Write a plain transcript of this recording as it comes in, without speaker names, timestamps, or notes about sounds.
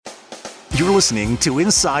You're listening to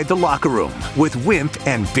Inside the Locker Room with Wimp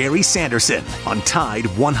and Barry Sanderson on Tide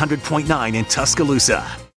 100.9 in Tuscaloosa.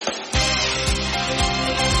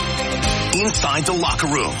 Inside the Locker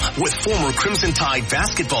Room with former Crimson Tide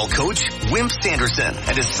basketball coach Wimp Sanderson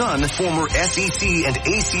and his son, former SEC and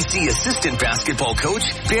ACC assistant basketball coach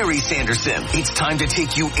Barry Sanderson. It's time to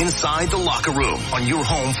take you inside the locker room on your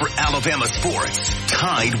home for Alabama sports.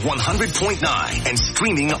 Tide 100.9 and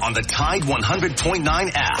streaming on the Tide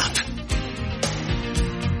 100.9 app.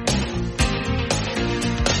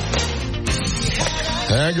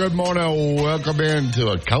 And good morning. Welcome into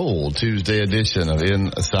a cold Tuesday edition of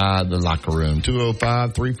Inside the Locker Room.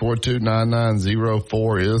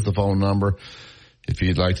 205-342-9904 is the phone number. If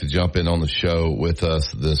you'd like to jump in on the show with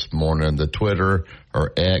us this morning, the Twitter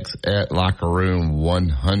or X at Locker Room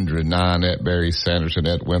 109 at Barry Sanderson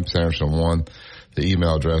at Wimp Sanderson 1. The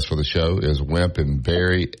email address for the show is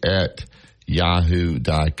wimpandbarry at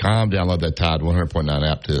yahoo.com. Download that Tide 100.9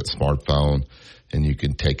 app to your smartphone, and you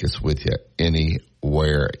can take us with you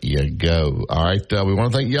anywhere you go. All right, we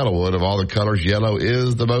want to thank Yellowwood. Of all the colors, yellow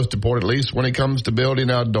is the most important, at least when it comes to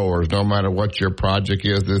building outdoors, no matter what your project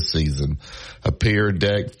is this season. A pier,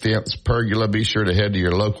 deck, fence, pergola, be sure to head to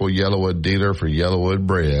your local Yellowwood dealer for Yellowwood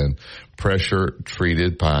brand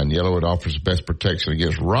pressure-treated pine. Yellowwood offers the best protection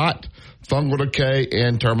against rot, fungal decay,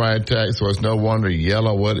 and termite attacks, so it's no wonder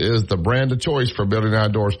Yellowwood is the brand of choice for building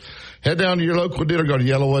outdoors. Head down to your local dealer. Go to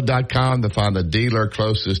yellowwood.com to find the dealer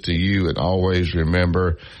closest to you. And always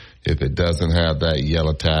remember, if it doesn't have that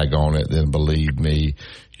yellow tag on it, then believe me,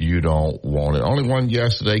 you don't want it. Only one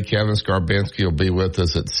yesterday. Kevin Skarbinski will be with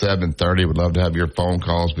us at 7:30. We'd love to have your phone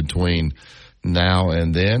calls between now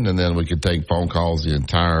and then we can take phone calls the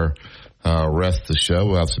entire rest of the show.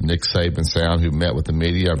 We'll have some Nick Saban sound who met with the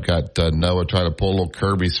media. I've got Noah try to pull a little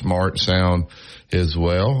Kirby Smart sound as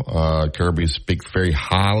well. Kirby speaks very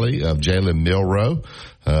highly of Jalen Milroe.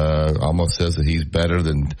 Almost says that he's better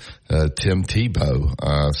than Tim Tebow.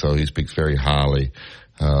 So he speaks very highly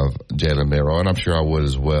of Jalen Milroe, and I'm sure I would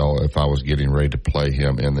as well if I was getting ready to play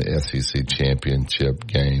him in the SEC championship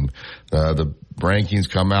game. The rankings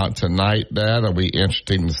come out tonight, Dad. It'll be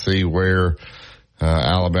interesting to see where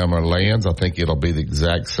Alabama lands. I think it'll be the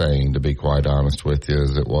exact same, to be quite honest with you,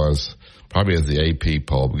 as it was probably as the AP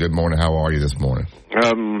poll. Good morning. How are you this morning?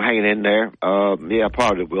 Hanging in there. Yeah,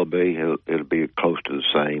 probably will be. It'll be close to the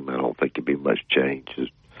same. I don't think it'll be much change.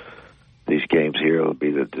 These games here will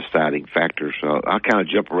be the deciding factor. So I'll kind of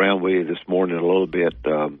jump around with you this morning a little bit.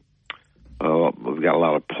 We've got a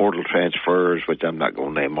lot of portal transfers, which I'm not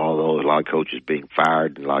going to name all those. A lot of coaches being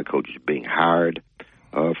fired and a lot of coaches being hired.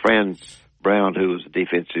 Fran Brown, who was the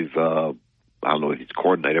defensive, I don't know if he's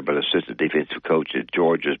coordinator, but assistant defensive coach at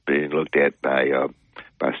Georgia, is being looked at by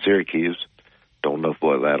Syracuse. Don't know if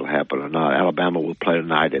that'll happen or not. Alabama will play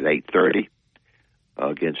tonight at 8:30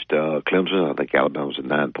 against Clemson. I think Alabama's a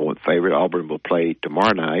 9-point favorite. Auburn will play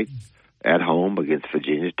tomorrow night at home against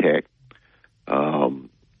Virginia Tech. The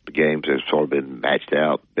games have sort of been matched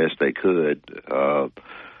out best they could.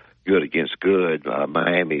 Good against good.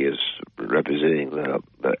 Miami is representing the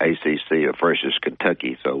ACC versus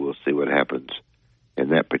Kentucky, so we'll see what happens in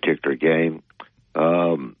that particular game.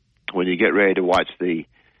 When you get ready to watch the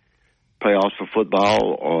playoffs for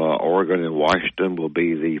football, Oregon and Washington will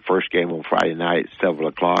be the first game on Friday night at 7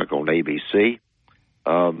 o'clock on ABC. I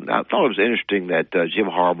thought it was interesting that Jim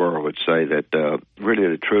Harbaugh would say that really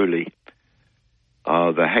and truly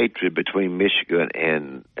the hatred between Michigan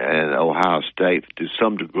and Ohio State to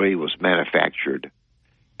some degree was manufactured.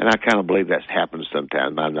 And I kind of believe that's happened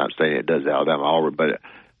sometimes. I'm not saying it does Alabama Auburn, but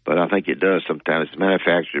I think it does sometimes. It's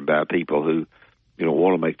manufactured by people who,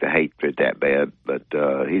 want to make the hatred that bad. But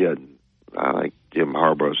he doesn't. I think Jim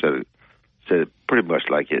Harbaugh said it pretty much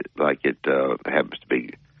like it happens to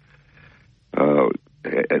be,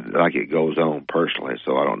 like it goes on personally.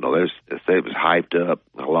 So I don't know. It was hyped up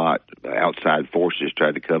a lot. Outside forces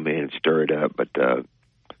tried to come in and stir it up, but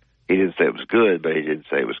he didn't say it was good, but he didn't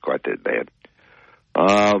say it was quite that bad.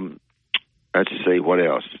 Let's see what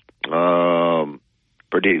else.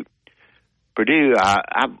 Purdue.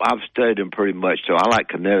 I've studied them pretty much, so I like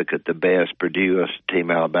Connecticut the best. Purdue is the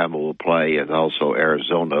team Alabama will play, and also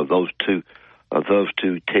Arizona. Of those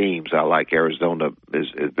two teams, I like Arizona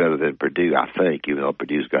is better than Purdue, I think, even though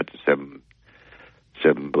Purdue's got the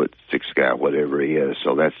 7'6" guy, whatever he is.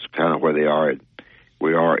 So that's kind of where they are.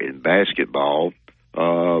 We are in basketball.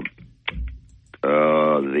 The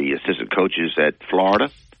assistant coaches at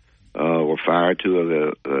Florida were fired. Two of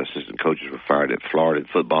the assistant coaches were fired at Florida in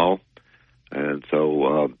football. And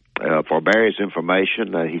so for Barry's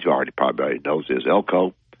information, he probably already knows this,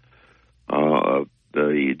 Elko,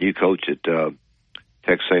 the new coach at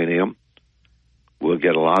Texas A&M, will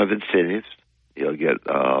get a lot of incentives. He'll get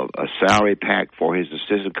a salary pack for his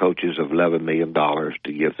assistant coaches of $11 million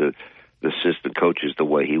to give the assistant coaches the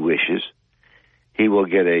way he wishes. He will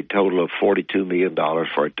get a total of $42 million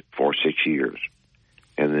for 6 years.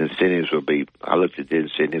 And the incentives will be, I looked at the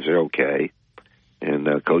incentives, they're okay. And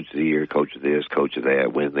coach of the year, coach of this, coach of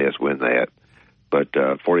that, win this, win that. But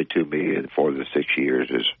 $42 million for the 6 years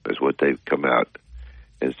is what they've come out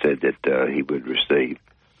and said that he would receive.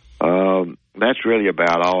 That's really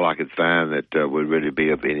about all I could find that would really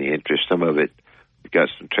be of any interest. Some of it, we've got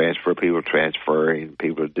some people transferring,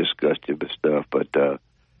 people are disgusted with stuff, but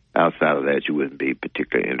outside of that, you wouldn't be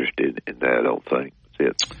particularly interested in that, I don't think.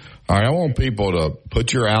 That's it. All right, I want people to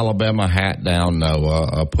put your Alabama hat down,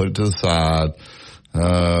 Noah. Put it to the side.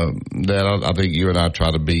 I think you and I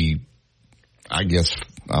try to be, I guess,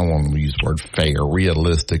 I want to use the word fair,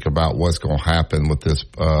 realistic about what's going to happen with this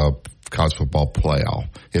college football playoff.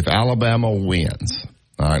 If Alabama wins,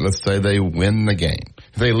 all right, let's say they win the game.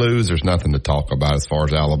 If they lose, there's nothing to talk about as far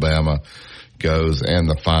as Alabama goes and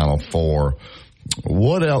the Final Four.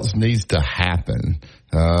 What else needs to happen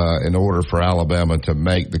in order for Alabama to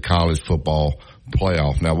make the college football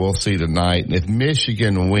playoff? Now, we'll see tonight. If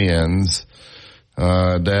Michigan wins,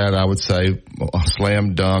 Dad, I would say a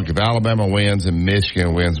slam dunk. If Alabama wins and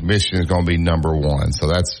Michigan wins, Michigan's going to be number one. So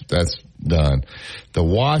that's done. The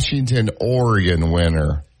Washington-Oregon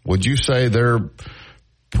winner, would you say they're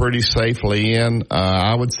pretty safely in?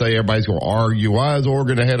 I would say everybody's going to argue, why is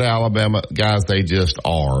Oregon ahead of Alabama? Guys, they just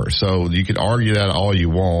are. So you could argue that all you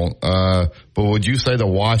want. But would you say the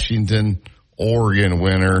Washington-Oregon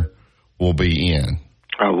winner will be in?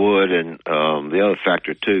 I would, and the other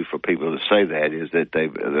factor, too, for people to say that is that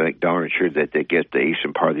they're darn sure that they get the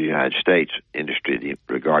eastern part of the United States interested,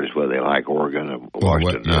 regardless whether they like Oregon or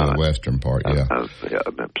Washington. The western part, yeah. I'm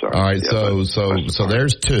sorry. All right, so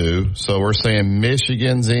there's two. So we're saying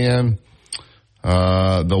Michigan's in.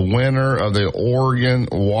 The winner of the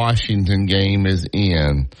Oregon-Washington game is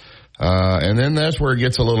in. And then that's where it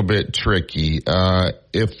gets a little bit tricky.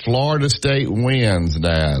 If Florida State wins,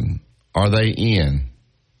 Dad, are they in?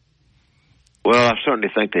 Well, I certainly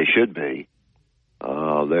think they should be.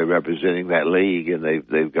 They're representing that league, and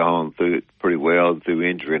they've gone through it pretty well through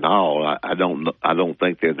injury and all. I don't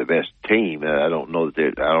think they're the best team. I don't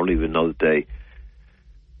even know that they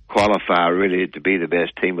qualify really to be the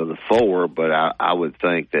best team of the four. But I would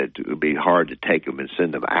think that it would be hard to take them and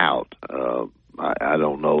send them out. I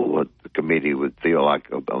don't know what the committee would feel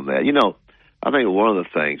like on that. You know, I think one of the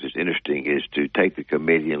things that's interesting is to take the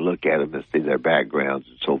committee and look at them and see their backgrounds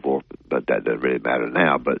and so forth, but that doesn't really matter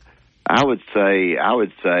now. But I would say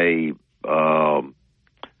the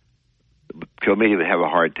committee would have a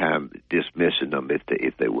hard time dismissing them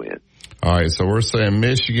if they win. All right, so we're saying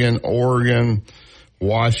Michigan, Oregon,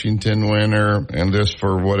 Washington winner, and this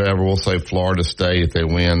for whatever, we'll say Florida State. If they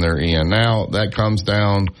win, they're in. Now, that comes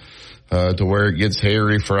down to where it gets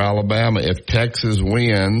hairy for Alabama. If Texas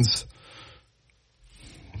wins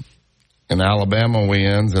and Alabama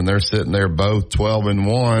wins and they're sitting there both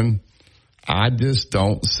 12-1, I just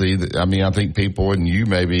don't see that. I mean, I think people, and you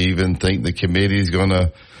maybe even think the committee is going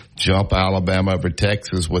to jump Alabama over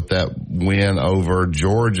Texas with that win over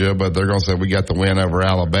Georgia, but they're going to say we got the win over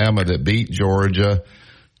Alabama that beat Georgia.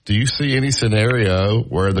 Do you see any scenario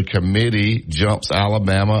where the committee jumps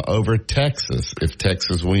Alabama over Texas if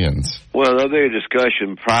Texas wins? Well, there'll be a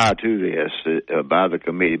discussion prior to this by the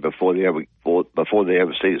committee before they ever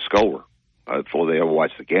see the score, before they ever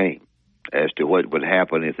watch the game, as to what would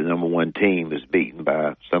happen if the number one team is beaten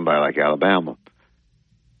by somebody like Alabama.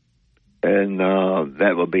 And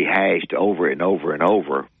that will be hashed over and over and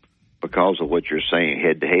over because of what you're saying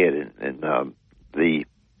head to head. And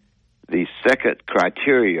the second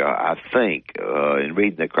criteria, I think, in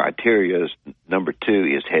reading the criteria, is number 2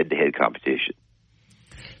 is head-to-head competition.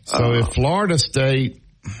 So if Florida State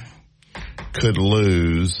could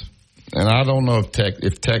lose, and I don't know if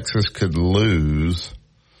Texas could lose,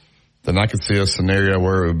 then I could see a scenario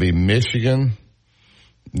where it would be Michigan,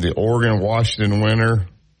 the Oregon-Washington winner,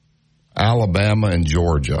 Alabama, and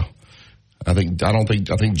Georgia. I think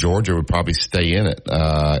Georgia would probably stay in it.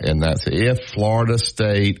 And that's if Florida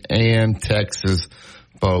State and Texas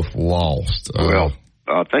both lost. Well,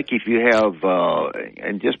 I think if you have,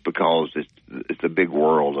 and just because it's a big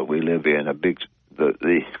world that we live in,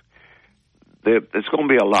 there's going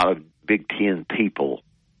to be a lot of Big Ten people,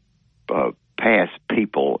 past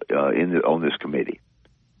people on this committee.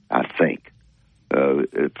 I think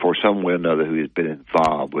for some way or another who has been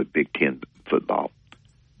involved with Big Ten football.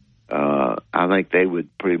 I think they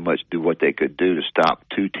would pretty much do what they could do to stop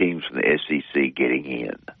 2 teams from the SEC getting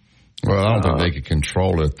in. Well, I don't think they could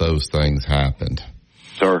control it if those things happened.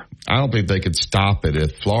 I don't think they could stop it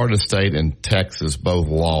if Florida State and Texas both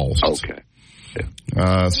lost. Okay.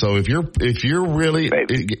 So if you're really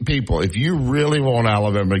people, if you really want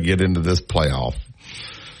Alabama to get into this playoff,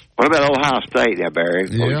 what about Ohio State now, Barry?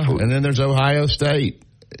 Yeah, and then there's Ohio State.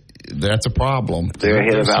 That's a problem. They're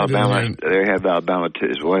ahead of Alabama. They're ahead of Alabama too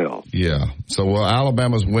as well. Yeah. So will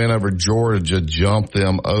Alabama's win over Georgia jump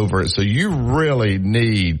them over it? So you really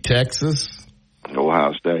need Texas,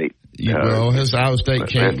 Ohio State. Ohio State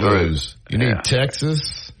can't lose. You need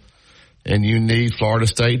Texas, and you need Florida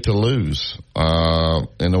State to lose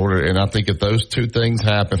in order. And I think if those two things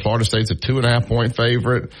happen, Florida State's a 2.5-point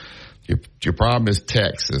favorite. Your problem is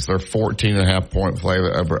Texas. They're 14.5-point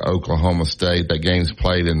favorite over Oklahoma State. That game's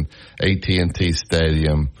played in AT&T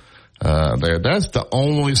Stadium. That's the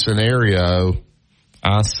only scenario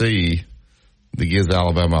I see that gives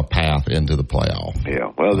Alabama a path into the playoff.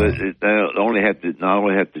 Yeah, well, they not only have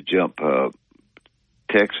to jump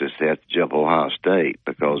Texas, they have to jump Ohio State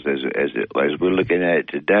because as we're looking at it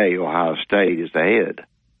today, Ohio State is ahead.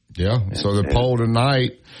 Yeah, so the poll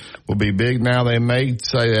tonight will be big. Now they may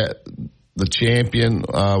say that the champion,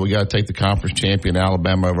 we got to take the conference champion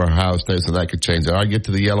Alabama over Ohio State, so that could change it. I get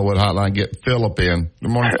to the Yellowwood Hotline, get Philip in.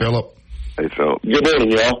 Good morning, Philip. Hey, Philip. Good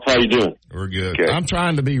morning, y'all. How you doing? We're good. Okay. I'm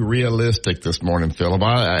trying to be realistic this morning, Philip.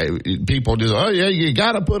 People just, you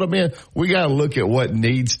got to put them in. We got to look at what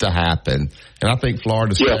needs to happen, and I think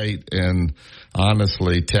Florida State and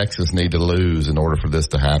honestly Texas need to lose in order for this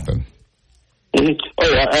to happen. Mm-hmm.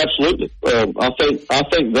 Oh, absolutely. I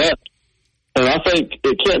think that, and I think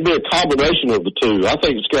it can't be a combination of the two. I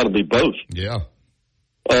think it's got to be both. Yeah.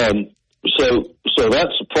 So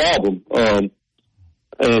that's the problem. And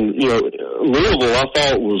Louisville, I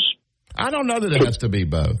thought was. I don't know that it has to be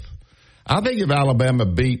both. I think if Alabama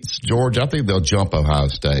beats Georgia, I think they'll jump Ohio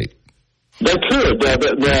State. They could.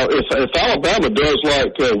 Now, if Alabama does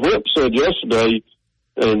like Whip said yesterday,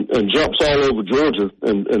 and jumps all over Georgia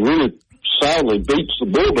and really soundly beats the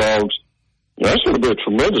Bulldogs, that's going to be a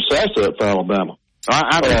tremendous asset for Alabama.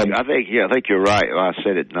 I think you're right. Well, I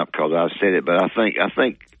said it not because I said it, but I think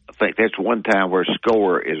that's one time where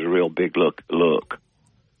score is a real big look.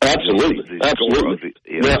 Absolutely, absolutely.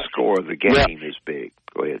 The score of the game is big.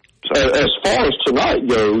 Go ahead. As far as tonight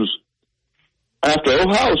goes, after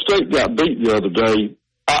Ohio State got beat the other day,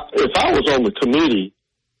 if I was on the committee,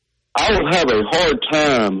 I would have a hard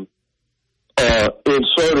time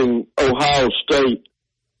inserting Ohio State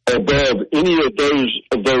above any of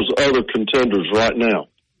those other contenders right now,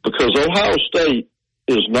 because Ohio State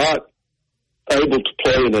is not able to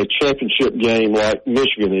play in a championship game like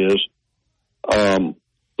Michigan is.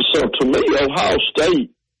 So to me, Ohio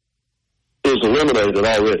State is eliminated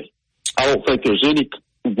already. I don't think there's any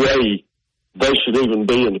way they should even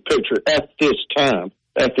be in the picture at this time.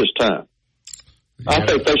 Yeah. I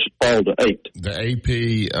think they should fall to 8. The AP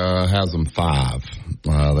has them 5.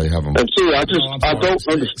 They have them. And see, I don't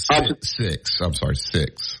understand. 6. I'm sorry,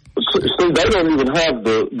 6. See, they don't even have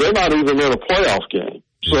they're not even in a playoff game.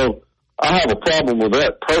 So I have a problem with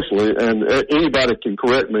that personally, and anybody can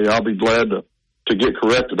correct me. I'll be glad to get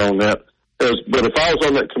corrected on that. But if I was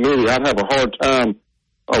on that committee, I'd have a hard time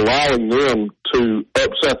allowing them to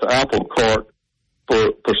upset the apple cart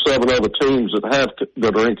for 7 other teams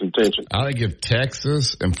that are in contention. I think if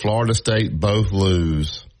Texas and Florida State both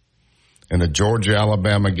lose and the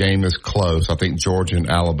Georgia-Alabama game is close, I think Georgia and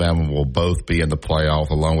Alabama will both be in the playoff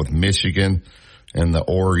along with Michigan and the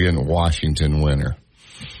Oregon-Washington winner.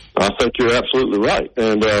 I think you're absolutely right.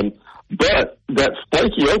 And but that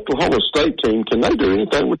flaky Oklahoma State team, can they do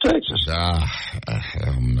anything with Texas? I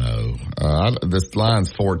don't know. This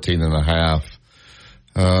line's 14.5.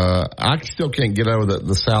 I still can't get over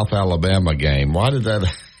the South Alabama game. Why did that?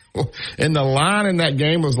 And the line in that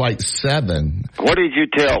game was like 7. What did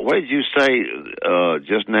you say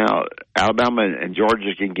just now? Alabama and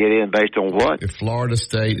Georgia can get in based on what? If Florida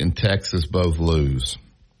State and Texas both lose,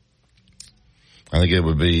 I think it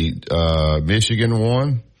would be Michigan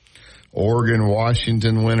 1, Oregon,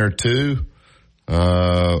 Washington winner 2,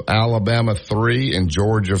 Alabama 3, and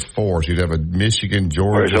Georgia 4. So you'd have a Michigan,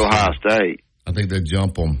 Georgia. Where's Ohio State? I think they'd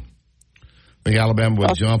jump them. I think Alabama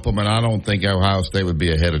would jump them, and I don't think Ohio State would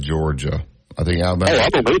be ahead of Georgia. I think Alabama. I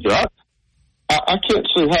don't either. I can't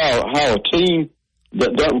see how a team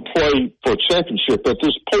that doesn't play for a championship at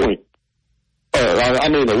this point, I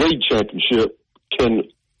mean a league championship, can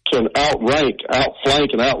outflank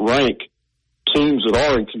and outrank teams that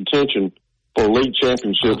are in contention for league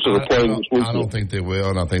championships that are playing this weekend. I don't think they will,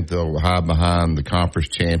 and I think they'll hide behind the conference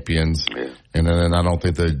champions, and then I don't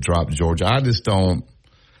think they drop Georgia.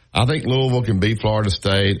 I think Louisville can beat Florida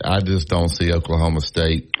State. I just don't see Oklahoma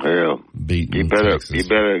State beating Texas. You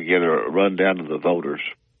better get a rundown to the voters.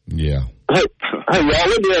 Yeah. Hey, y'all,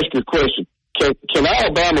 let me ask you a question. Can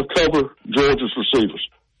Alabama cover Georgia's receivers?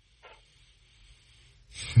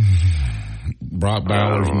 Brock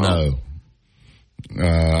Bowers, no.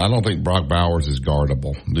 I don't think Brock Bowers is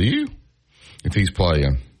guardable. Do you? If he's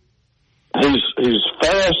playing. He's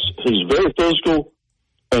fast, he's very physical,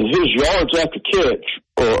 and his yards after catch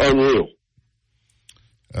are unreal.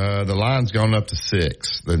 The line's gone up to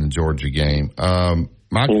 6 in the Georgia game.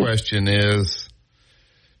 My question is,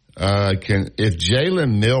 if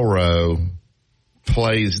Jalen Milroe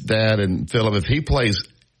plays that, and Phillip, if he plays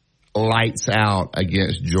lights out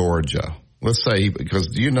against Georgia, let's say, because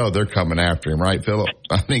they're coming after him, right, Phillip?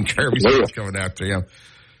 I think Kirby's coming after him.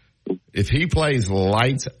 If he plays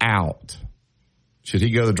lights out, should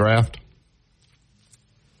he go to the draft?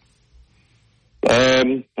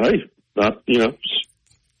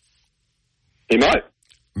 He might.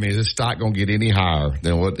 I mean, is his stock going to get any higher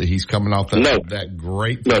than what he's coming off that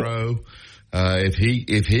great throw? If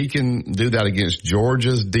he can do that against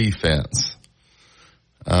Georgia's defense,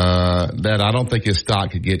 that I don't think his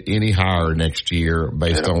stock could get any higher next year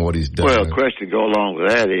based on what he's done. Well, the question to go along with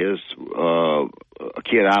that is, a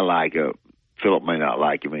kid I like, Phillip may not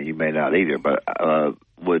like him, and you may not either, but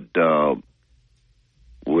would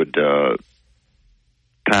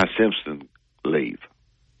Ty Simpson leave?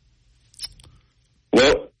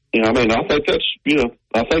 Well, I think that's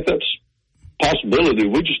possibility.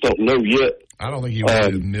 We just don't know yet. I don't think he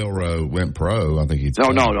would if Milroe went pro. I think he'd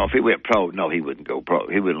No. If he went pro, no, he wouldn't go pro.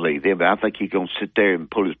 He wouldn't leave them. But I think he's going to sit there and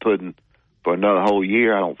pull his pudding for another whole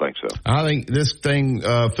year. I don't think so. I think this thing,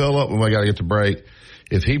 Phillip, when we got to get to break,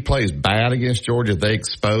 if he plays bad against Georgia, they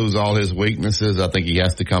expose all his weaknesses. I think he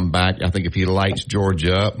has to come back. I think if he lights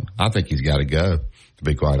Georgia up, I think he's got to go, to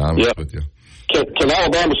be quite honest with you. Can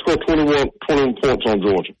Alabama score 21 points on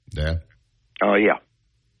Georgia? Yeah. Oh, yeah.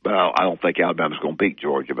 Well, I don't think Alabama's going to beat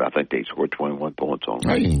Georgia, but I think they scored 21 points on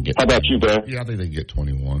them. How about you, Bear? Yeah, I think they can get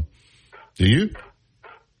 21. Do you?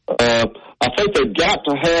 I think they've got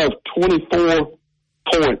to have 24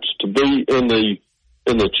 points to be in the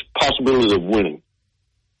possibility of winning.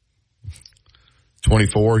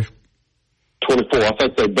 24? 24. I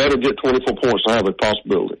think they better get 24 points to have a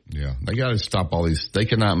possibility. Yeah, they got to stop all these. They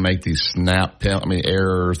cannot make these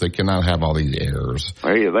errors. They cannot have all these errors.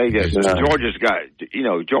 Georgia's got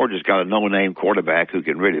a no-name quarterback who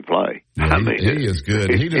can really play. Yeah, he is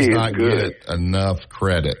good. He does not get enough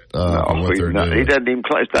credit for what they're doing. He doesn't even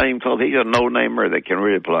play. He's a no-namer that can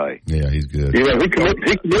really play. Yeah, he's good. Yeah, he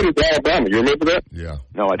committed to Alabama. You remember that? Yeah.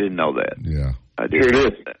 No, I didn't know that. Yeah. Here it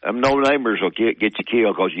is. No-namers will get you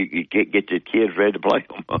killed because you can't get your kids ready to play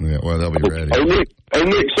them. Yeah, well, they'll be ready. Nick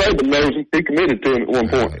Saban knows him. He committed to him at one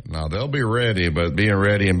point. No, they'll be ready, but being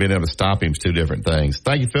ready and being able to stop him is two different things.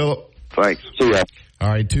 Thank you, Phillip. Thanks. See ya. All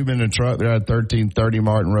right, 2-minute truck there at 1330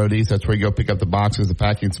 Martin Road East. That's where you go pick up the boxes, the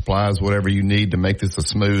packing supplies, whatever you need to make this a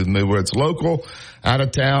smooth move. Whether it's local, out of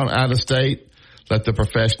town, out of state, let the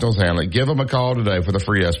professionals handle it. Give them a call today for the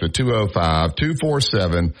free estimate,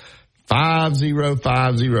 205-247-5050,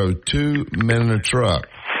 2-minute truck.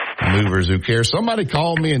 Movers who care. Somebody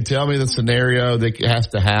call me and tell me the scenario that has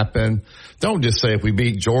to happen. Don't just say if we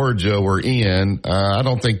beat Georgia, we're in. I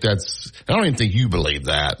don't even think you believe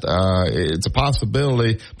that. It's a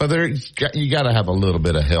possibility, but you got to have a little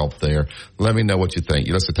bit of help there. Let me know what you think.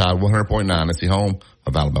 You listen to Tide 100.9. It's the home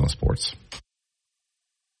of Alabama sports.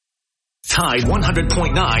 Tide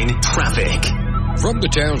 100.9 traffic. From the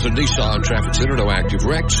Townsend Nissan Traffic Center, no active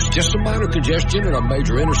wrecks, just some minor congestion at our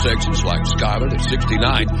major intersections like Skyland at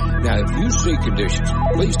 69. Now, if you see conditions,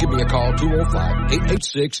 please give me a call,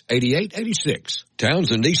 205-886-8886.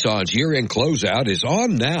 Townsend Nissan's year-end closeout is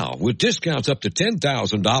on now with discounts up to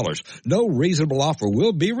 $10,000. No reasonable offer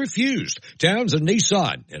will be refused. Townsend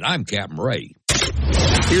Nissan, and I'm Captain Ray.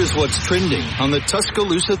 Here's what's trending on the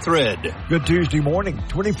Tuscaloosa thread. Good Tuesday morning.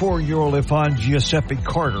 24-year-old Ifan Giuseppe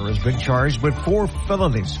Carter has been charged with 4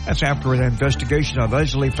 felonies. That's after an investigation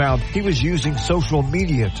allegedly found he was using social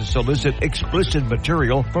media to solicit explicit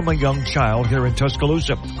material from a young child here in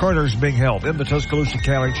Tuscaloosa. Carter's being held in the Tuscaloosa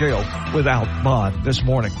County Jail without bond this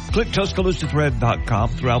morning. Click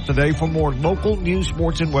TuscaloosaThread.com throughout the day for more local news,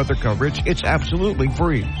 sports, and weather coverage. It's absolutely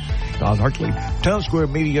free. Don Hartley, Town Square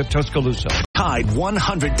Media, Tuscaloosa. Tide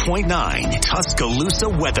 100.9 Tuscaloosa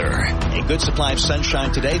weather. A good supply of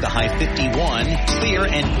sunshine today, the high 51. Clear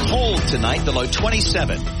and cold tonight, the low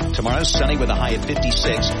 27. Tomorrow, sunny with a high of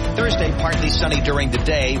 56. Thursday, partly sunny during the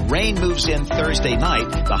day. Rain moves in Thursday night.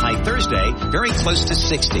 The high Thursday, very close to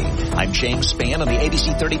 60. I'm James Spann on the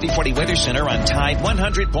ABC 3340 Weather Center on Tide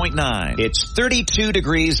 100.9. It's 32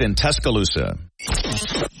 degrees in Tuscaloosa.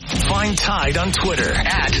 Find Tide on Twitter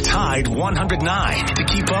 @Tide109 to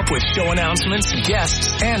keep up with show announcements,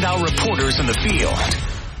 guests, and our reporters in the field.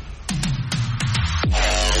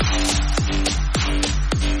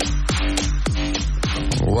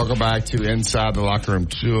 Welcome back to Inside the Locker Room,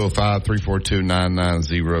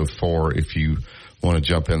 205-342-9904 if you want to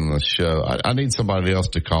jump in on the show. I need somebody else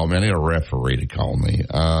to call me. I need a referee to call me.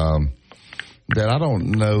 That I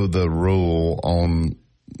don't know the rule on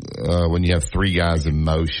when you have three guys in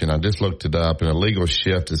motion. I just looked it up. An illegal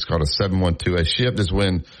shift is called a 7-1-2. A shift is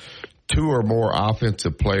when two or more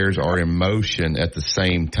offensive players are in motion at the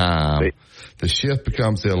same time. The shift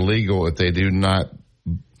becomes illegal if they do not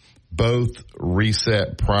both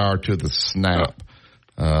reset prior to the snap.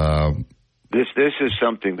 This is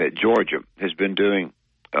something that Georgia has been doing,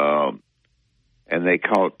 and they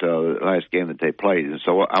caught the last game that they played. And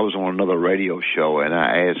so I was on another radio show, and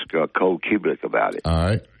I asked Cole Kublik about it. All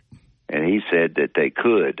right. And he said that they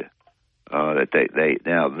could.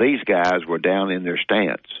 Now, these guys were down in their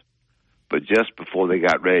stance, but just before they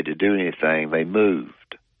got ready to do anything, they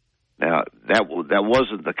moved. Now, that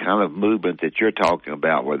wasn't the kind of movement that you're talking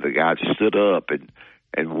about where the guy stood up and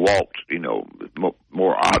walked,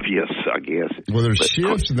 more obvious, I guess. Well, there's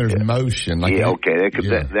shifts and there's motion.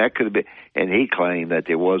 That could have been. And he claimed that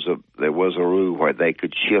there was a rule where they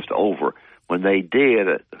could shift over. When they did,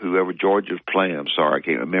 whoever Georgia was playing, I'm sorry, I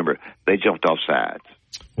can't remember, they jumped off sides.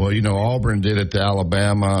 Well, Auburn did it to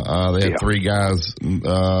Alabama. They had three guys, and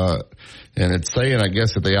it's saying, I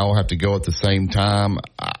guess, that they all have to go at the same time.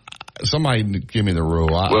 Somebody give me the rule.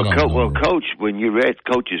 Coach, when you read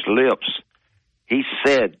Coach's lips, he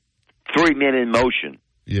said 3 men in motion.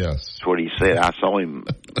 Yes. That's what he said. I saw him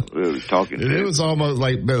talking to him. It was almost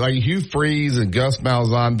like Hugh Freeze and Gus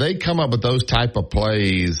Malzahn, they come up with those type of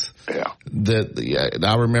plays. Yeah.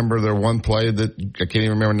 I remember there one play that I can't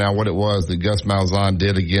even remember now what it was that Gus Malzahn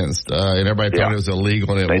did against, and everybody thought it was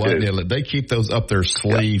illegal, and it wasn't. They keep those up their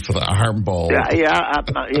sleeve for the Iron Bowl.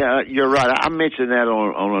 Yeah, you're right. I mentioned that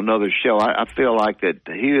on another show. I feel like that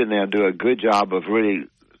Hugh and them do a good job of really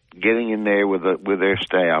getting in there with their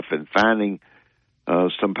staff and finding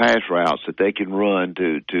some pass routes that they can run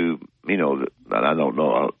to I don't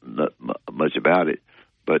know much about it,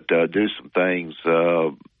 but do some things,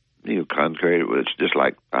 contrary to it's just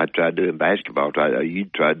like I tried doing basketball. You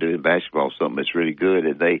tried doing basketball, something that's really good,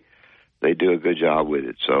 and they do a good job with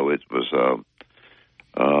it. So it was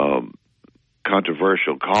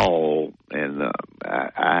controversial call, and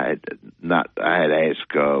I had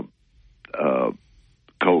asked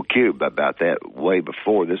Cole Cube about that way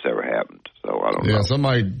before this ever happened. So I don't know. Yeah,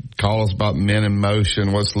 somebody call us about men in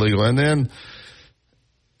motion, what's legal. And then,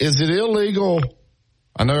 is it illegal?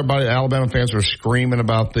 I know Alabama fans are screaming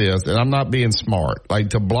about this, and I'm not being smart. Like,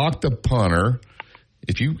 to block the punter,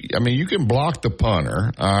 you can block the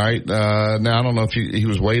punter, all right? Now, I don't know if he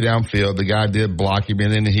was way downfield. The guy did block him,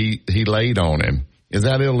 and then he laid on him. Is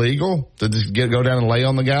that illegal to just go down and lay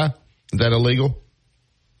on the guy? Is that illegal?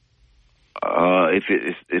 If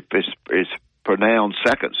it's pronounced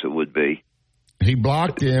seconds, it would be. He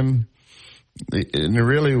blocked him, and it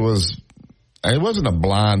really was. It wasn't a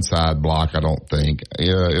blindside block, I don't think.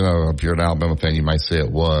 If you're an Alabama fan, you might say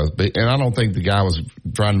it was, and I don't think the guy was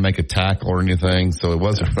trying to make a tackle or anything, so it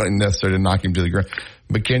wasn't really necessary to knock him to the ground.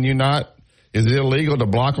 But can you not? Is it illegal to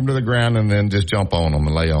block him to the ground and then just jump on him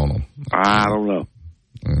and lay on him? I don't know.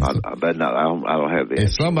 I bet not. I don't have the answer.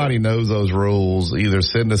 If somebody knows those rules, either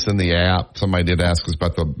send us in the app. Somebody did ask us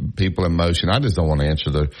about the people in motion. I just don't want to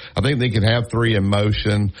answer I think they can have three in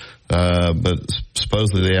motion, but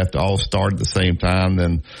supposedly they have to all start at the same time.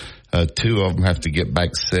 Then two of them have to get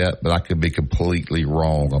back set, but I could be completely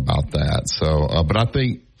wrong about that. So, but I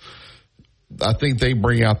think they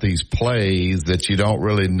bring out these plays that you don't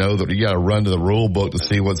really know that you got to run to the rule book to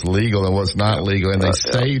see what's legal and what's not legal, and they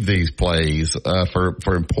save these plays for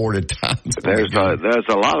important times. There's a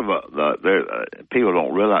lot of people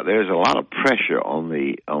don't realize there's a lot of pressure on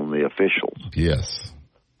the officials. Yes,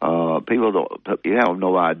 you have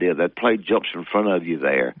no idea that play jumps in front of you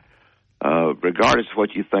there. Regardless of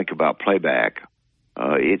what you think about playback,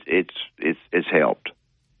 it's helped.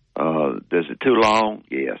 Is it too long?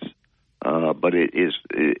 Yes. But it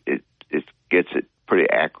gets it pretty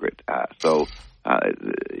accurate. Officials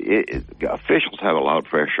have a lot of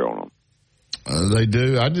pressure on them. They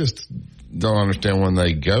do. I just don't understand when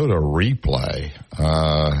they go to replay,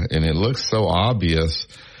 and it looks so obvious.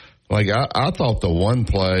 Like I thought the one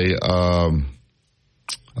play, I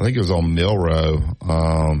think it was on Milroe,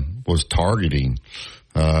 was targeting.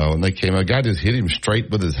 When they came out, a guy just hit him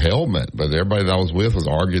straight with his helmet, but everybody that I was with was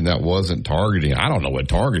arguing that wasn't targeting. I don't know what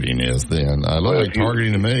targeting is then. It looked like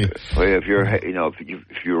targeting to me. Well, if you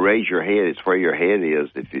raise your head, it's where your head is.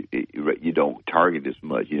 If you don't target as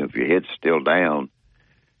much, if your head's still down,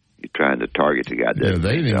 you're trying to target the guy. Yeah,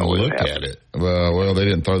 they didn't even look at it. Well, they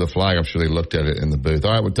didn't throw the flag. I'm sure they looked at it in the booth.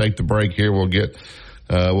 All right, we'll take the break here. We'll get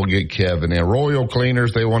Kevin in. Royal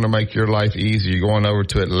Cleaners, they want to make your life easy. You're going over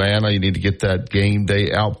to Atlanta. You need to get that game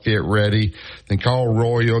day outfit ready. Then call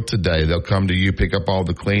Royal today. They'll come to you, pick up all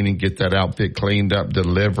the cleaning, get that outfit cleaned up,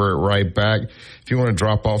 deliver it right back. If you want to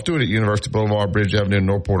drop off, do it at University Boulevard, Bridge Avenue,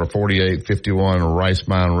 Northport, or 4851 Rice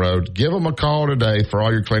Mine Road. Give them a call today for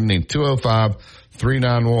all your cleaning.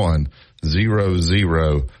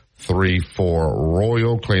 205-391-0034.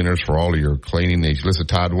 Royal Cleaners for all of your cleaning needs. Listen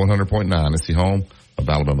to Tide 100.9. It's the home of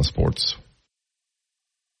Alabama sports.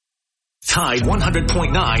 Tide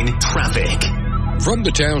 100.9 traffic. From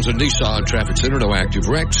the Townsend Nissan Traffic Center, no active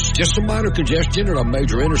wrecks, just some minor congestion at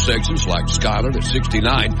major intersections like Skyland at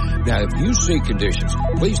 69. Now, if you see conditions,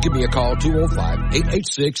 please give me a call,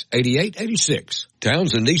 205-886-8886.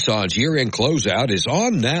 Townsend Nissan's year-end closeout is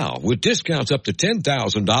on now with discounts up to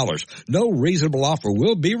 $10,000. No reasonable offer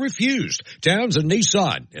will be refused. Townsend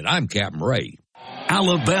Nissan, and I'm Captain Ray.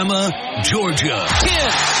 Alabama, Georgia. 10, 5,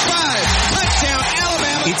 touchdown,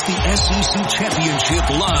 Alabama. It's the SEC Championship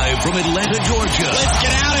live from Atlanta, Georgia. Let's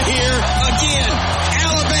get out of here again.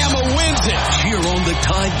 Alabama wins it. Cheer on the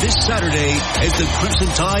Tide this Saturday as the Crimson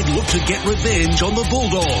Tide look to get revenge on the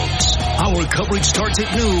Bulldogs. Our coverage starts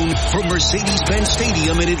at noon from Mercedes-Benz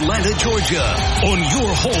Stadium in Atlanta, Georgia. On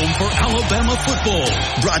your home for Alabama football.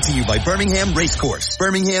 Brought to you by Birmingham Racecourse.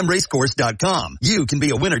 BirminghamRacecourse.com. You can be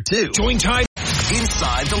a winner too. Join Tide.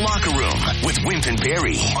 Inside the Locker Room with Wimp and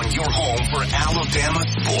Barry on your home for Alabama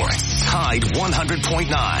sports. Tide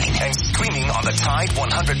 100.9 and streaming on the Tide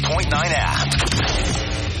 100.9 app.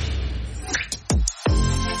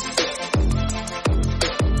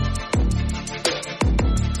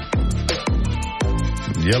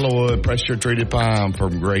 Yellowwood pressure treated pine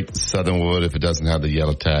from Great Southern Wood. If it doesn't have the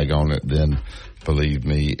yellow tag on it, then believe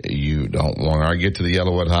me, you don't want it. I get to the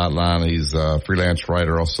Yellowwood hotline. He's a freelance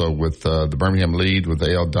writer, also with the Birmingham Lead with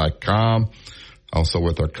AL.com, also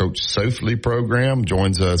with our Coach Sofely program.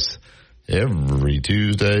 Joins us every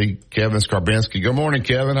Tuesday. Kevin Skarbinski. Good morning,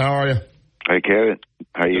 Kevin. How are you? Hey, Kevin.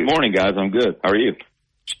 How are you? Good morning, guys. I'm good. How are you?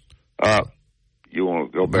 You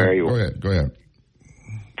want to go, Barry? Go ahead.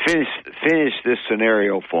 Finish this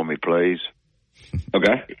scenario for me, please.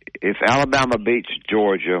 Okay. If Alabama beats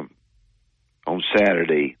Georgia on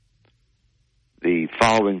Saturday, the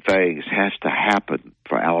following things has to happen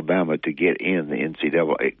for Alabama to get in the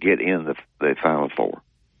NCAA, get in the Final Four.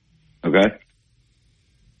 Okay.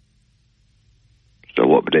 So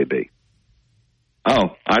what would they be?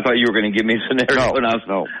 Oh, I thought you were going to give me a scenario.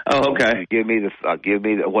 No. Oh, okay. Give me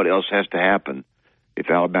what else has to happen if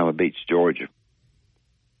Alabama beats Georgia.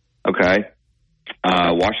 Okay.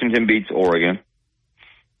 Washington beats Oregon.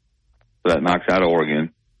 So that knocks out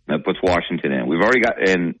Oregon. That puts Washington in. We've already got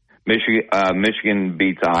in Michigan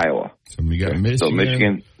beats Iowa. So we got Michigan. So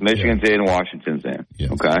Michigan's in, Washington's in.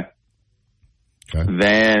 Yes. Okay.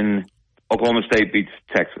 Then Oklahoma State beats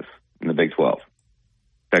Texas in the Big 12.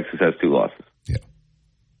 Texas has 2 losses. Yeah.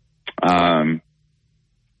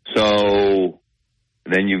 So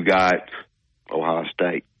then you've got Ohio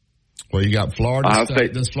State. Well, you got Florida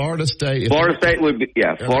State. Does Florida State? Florida State would be,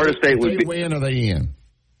 yeah. Florida State would be. Win, are they in?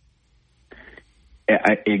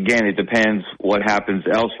 Again, it depends what happens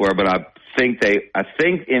elsewhere, but I think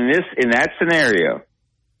in that scenario,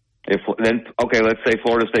 let's say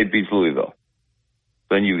Florida State beats Louisville.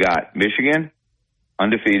 Then you got Michigan,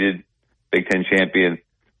 undefeated, Big Ten champion.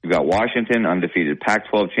 You've got Washington, undefeated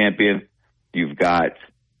Pac-12 champion. You've got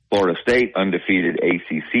Florida State, undefeated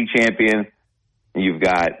ACC champion. And you've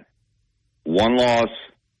got 1 loss,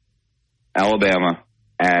 Alabama,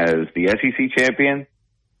 as the SEC champion.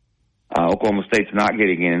 Oklahoma State's not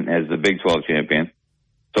getting in as the Big 12 champion.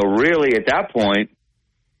 So really, at that point,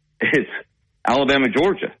 it's Alabama,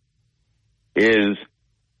 Georgia is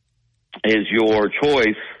your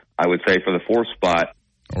choice, I would say, for the 4th spot.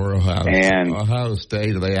 Or Ohio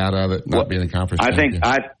State, are they out of it, not being a conference champion?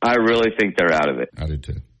 I really think they're out of it. I do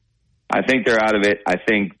too. I think they're out of it. I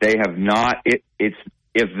think they have not. If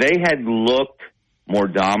they had looked more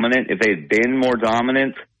dominant, if they had been more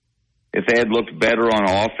dominant, if they had looked better on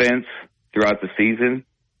offense throughout the season,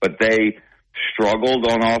 but they struggled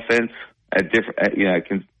on offense at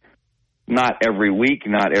different, not every week,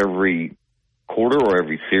 not every quarter or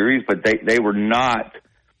every series, but they were not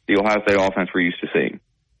the Ohio State offense we're used to seeing.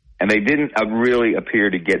 And they didn't really appear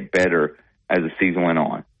to get better as the season went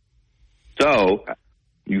on. So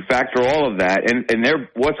you factor all of that, and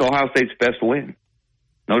what's Ohio State's best win?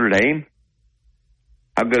 Notre Dame?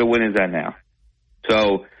 How good a win is that now?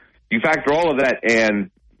 So you factor all of that,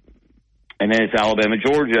 and then it's Alabama,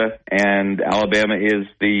 Georgia, and Alabama is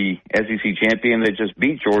the SEC champion that just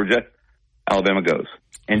beat Georgia. Alabama goes.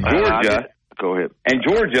 And Georgia, go ahead. And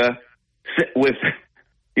Georgia, with,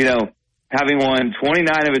 having won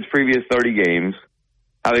 29 of its previous 30 games,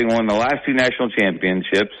 having won the last 2 national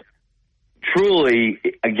championships, truly,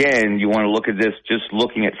 again, you want to look at this just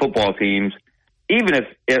looking at football teams, even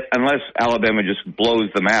unless Alabama just blows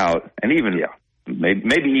them out, and even,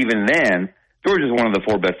 maybe even then, Georgia's one of the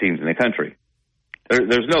 4 best teams in the country.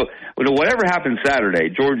 There's whatever happens Saturday,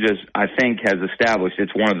 Georgia, I think, has established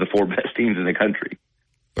it's one of the 4 best teams in the country.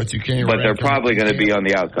 But you can't. But they're probably going to be on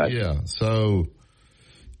the outside. Yeah. So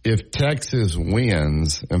if Texas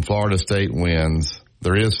wins and Florida State wins,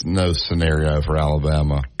 there is no scenario for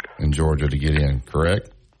Alabama and Georgia to get in.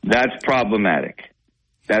 Correct? That's problematic.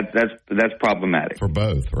 That's problematic for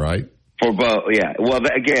both, right? For both, yeah. Well,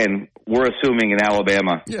 again, we're assuming an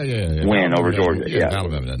Alabama win over Georgia. If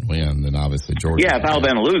Alabama doesn't win, then obviously Georgia. Yeah, if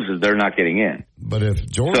Alabama loses, they're not getting in. But if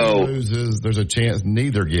Georgia loses, there's a chance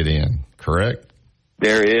neither get in. Correct?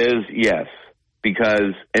 There is, yes,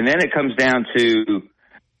 and then it comes down to,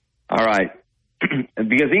 all right,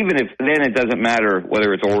 because even if then it doesn't matter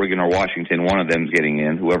whether it's Oregon or Washington, one of them's getting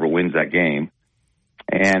in, whoever wins that game,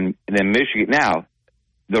 and then Michigan. Now,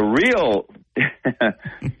 the real,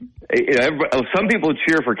 some people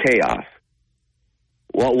cheer for chaos.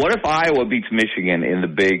 Well, what if Iowa beats Michigan in the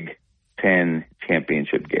Big Ten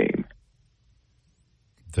championship game,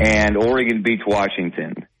 and Oregon beats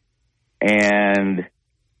Washington? And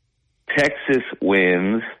Texas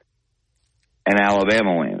wins and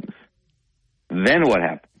Alabama wins. Then what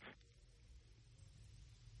happens?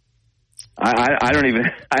 I don't even.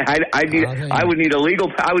 I would need a legal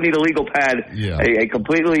pad. Yeah.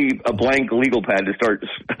 A blank legal pad to start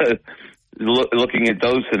looking at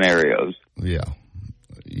those scenarios. Yeah.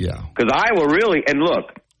 Yeah. Because Iowa really, and look,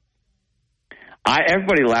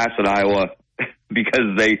 everybody laughs at Iowa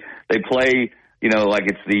because they play. Like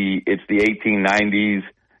it's the 1890s,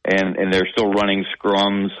 and they're still running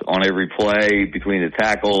scrums on every play between the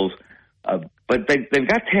tackles. But they've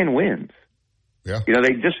got 10 wins. Yeah.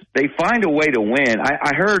 They find a way to win.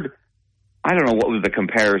 I heard, I don't know what was the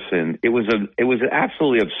comparison. It was an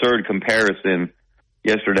absolutely absurd comparison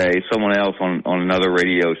yesterday. Someone else on another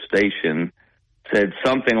radio station said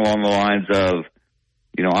something along the lines of,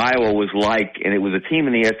 Iowa was like, and it was a team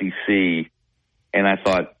in the SEC, and I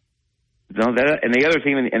thought, no, and the other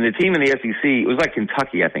team, and the team in the SEC, it was like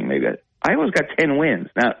Kentucky, I think, maybe. Iowa's got 10 wins.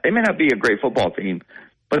 Now, they may not be a great football team,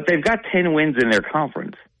 but they've got 10 wins in their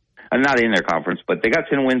conference. Not in their conference, but they got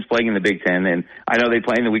 10 wins playing in the Big Ten, and I know they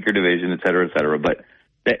play in the weaker division, et cetera, but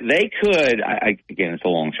they could, again, it's a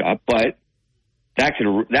long shot, but that's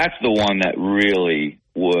the one that really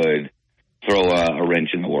would throw a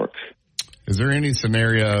wrench in the works. Is there any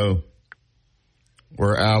scenario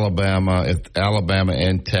where if Alabama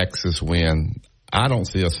and Texas win? I don't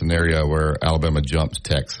see a scenario where Alabama jumps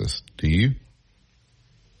Texas. Do you?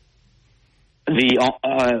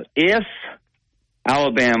 If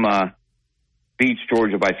Alabama beats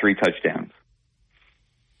Georgia by 3 touchdowns,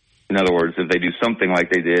 in other words, if they do something like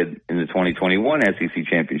they did in the 2021 SEC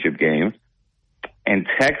championship game, and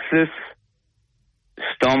Texas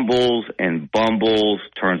stumbles and bumbles,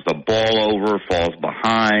 turns the ball over, falls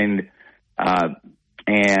behind,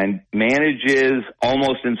 and manages,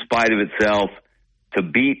 almost in spite of itself, to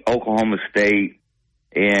beat Oklahoma State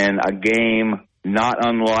in a game not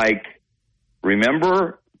unlike,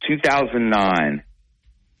 remember, 2009.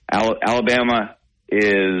 Alabama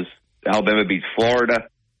beats Florida,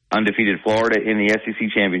 undefeated Florida in the SEC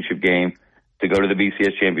championship game to go to the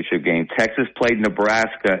BCS championship game. Texas played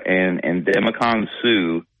Nebraska and Ndamukong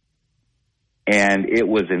Suh, and it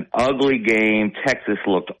was an ugly game. Texas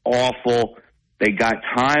looked awful. They got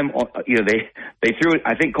time. They threw it.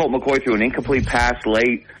 I think Colt McCoy threw an incomplete pass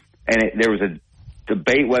late, and there was a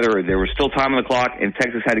debate whether there was still time on the clock, and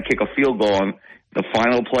Texas had to kick a field goal on the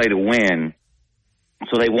final play to win.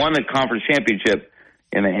 So they won the conference championship,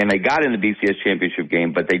 and they got in the BCS championship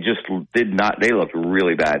game, but they just did not. They looked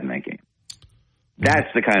really bad in that game. That's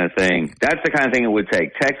the kind of thing. That's the kind of thing it would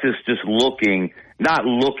take. Texas just not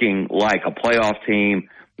looking like a playoff team,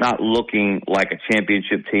 not looking like a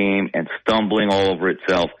championship team, and stumbling all over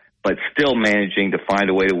itself, but still managing to find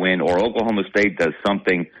a way to win. Or Oklahoma State does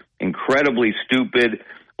something incredibly stupid,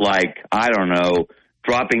 like, I don't know,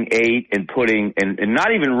 dropping 8 and putting and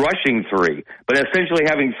not even rushing 3, but essentially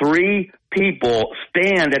having 3 people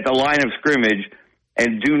stand at the line of scrimmage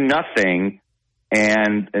and do nothing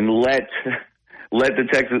and let the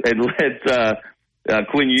Texas and let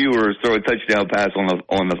Quinn Ewers throw a touchdown pass on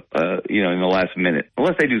the in the last minute,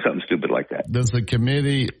 unless they do something stupid like that. Does the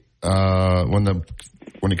committee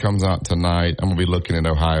when it comes out tonight, I'm going to be looking at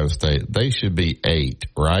Ohio State. They should be 8,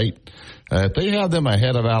 right? If they have them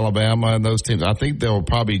ahead of Alabama and those teams, I think they'll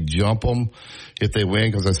probably jump them if they win,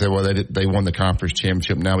 because they say, well, they won the conference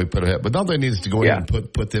championship. Now we put ahead. But don't they need to go ahead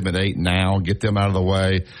and put them at 8 now, get them out of the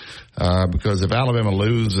way? Because if Alabama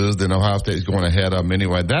loses, then Ohio State is going ahead of them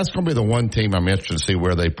anyway. That's going to be the one team I'm interested to see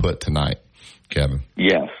where they put tonight, Kevin.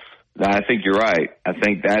 Yes, I think you're right. I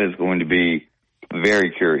think that is going to be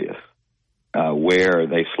very curious where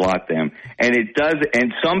they slot them. And it does.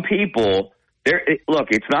 And some people, look,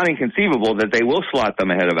 it's not inconceivable that they will slot them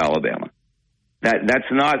ahead of Alabama. That's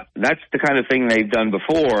the kind of thing they've done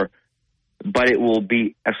before, but it will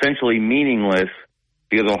be essentially meaningless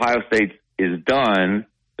because Ohio State is done.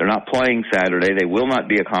 They're not playing Saturday. They will not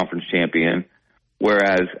be a conference champion,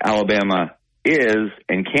 whereas Alabama is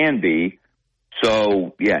and can be.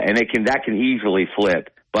 So yeah, and that can easily flip.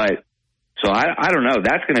 But so I don't know.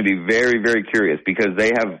 That's going to be very, very curious because they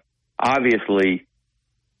have obviously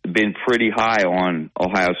been pretty high on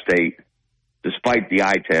Ohio State despite the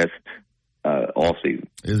eye test all season.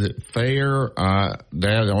 Is it fair,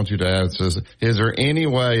 Dad, I want you to ask this, is there any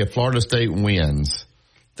way if Florida State wins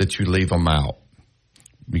that you leave them out?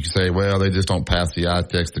 You can say, well, they just don't pass the eye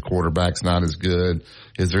test, the quarterback's not as good.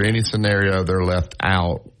 Is there any scenario they're left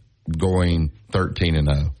out going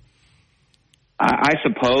 13-0? I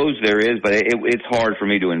suppose there is, but it's hard for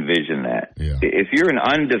me to envision that. Yeah. If you're an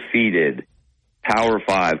undefeated Power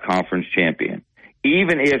 5 conference champion,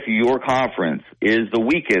 even if your conference is the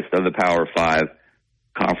weakest of the Power 5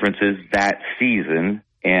 conferences that season,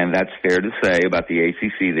 and that's fair to say about the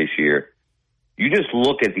ACC this year, you just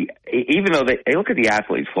look at even though they look at the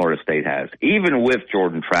athletes Florida State has, even with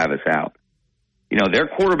Jordan Travis out, their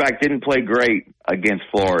quarterback didn't play great against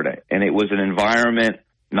Florida, and it was an environment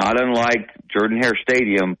not unlike Jordan-Hare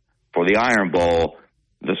Stadium for the Iron Bowl.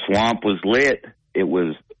 The Swamp was lit. It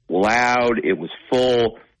was loud. It was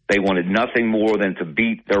full. They wanted nothing more than to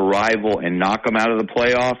beat their rival and knock them out of the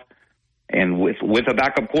playoff. And with a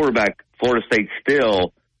backup quarterback, Florida State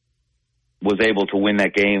still was able to win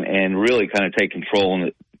that game and really kind of take control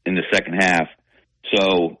in the second half.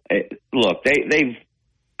 So, look,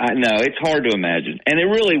 no, it's hard to imagine. And it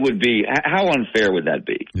really would be, how unfair would that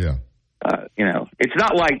be? Yeah. It's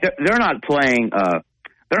not like they're not playing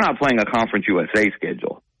a Conference USA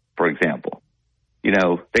schedule, for example.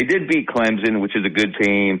 They did beat Clemson, which is a good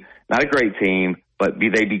team, not a great team, but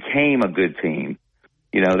they became a good team.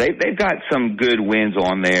 They've got some good wins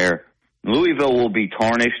on there. Louisville will be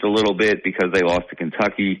tarnished a little bit because they lost to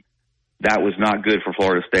Kentucky. That was not good for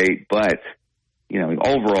Florida State, but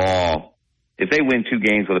overall, if they win 2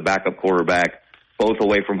 games with a backup quarterback, both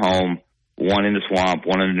away from home, one in the Swamp,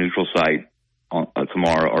 one in the neutral site on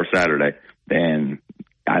tomorrow or Saturday, then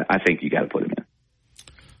I think you got to put them in.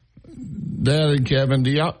 Dad and Kevin,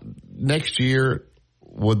 next year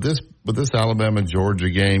with this Alabama-Georgia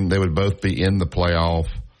game, they would both be in the playoff.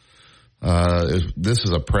 This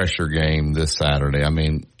is a pressure game this Saturday. I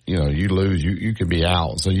mean, you lose, you could be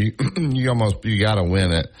out. So you got to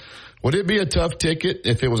win it. Would it be a tough ticket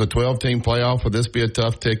if it was a 12-team playoff? Would this be a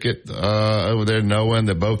tough ticket over there, knowing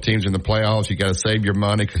that both teams are in the playoffs? You got to save your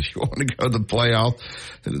money because you want to go to the playoffs.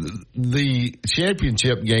 The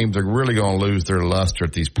championship games are really going to lose their luster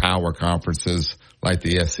at these power conferences like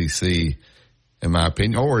the SEC, in my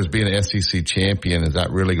opinion. Or is being an SEC champion, is that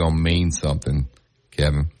really going to mean something,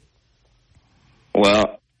 Kevin?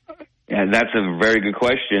 Well, yeah, that's a very good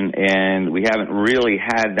question, and we haven't really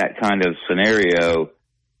had that kind of scenario.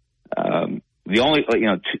 The only,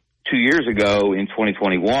 2 years ago in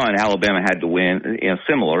 2021, Alabama had to win,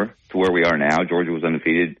 similar to where we are now. Georgia was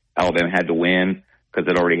undefeated. Alabama had to win because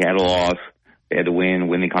it already had a loss. They had to win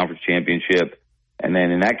the conference championship. And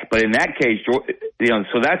then in that case,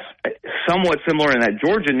 so that's somewhat similar in that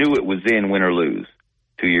Georgia knew it was in win or lose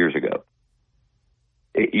 2 years ago.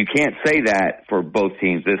 You can't say that for both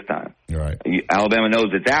teams this time. Right. Alabama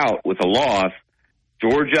knows it's out with a loss.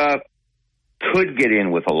 Georgia could get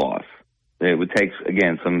in with a loss. It would take,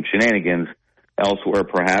 again, some shenanigans elsewhere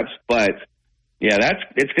perhaps. But, yeah,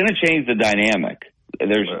 it's going to change the dynamic.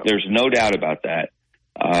 There's no doubt about that.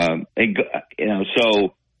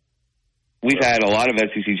 So we've had a lot of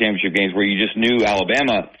SEC championship games where you just knew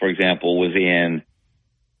Alabama, for example, was in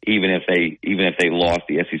even if they lost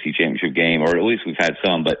the SEC championship game, or at least we've had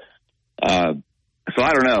some. But So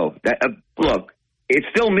I don't know. Look, it's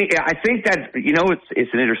still me. I think that,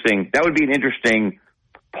 it's an interesting, that would be an interesting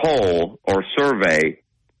poll or survey.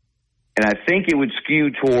 And I think it would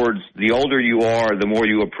skew towards the older you are, the more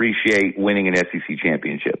you appreciate winning an SEC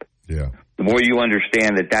championship. Yeah. The more you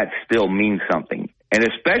understand that still means something. And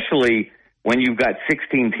especially when you've got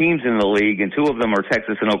 16 teams in the league and 2 of them are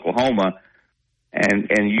Texas and Oklahoma, and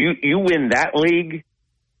you win that league,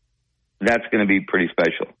 that's going to be pretty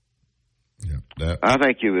special. Yeah, I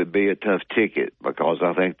think it would be a tough ticket because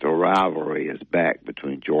I think the rivalry is back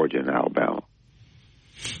between Georgia and Alabama.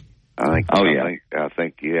 I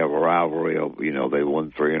think you have a rivalry of, they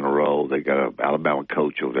won 3 in a row. They got an Alabama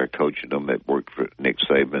coach over there coaching them that worked for Nick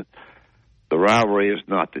Saban. The rivalry is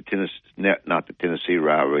not the Tennessee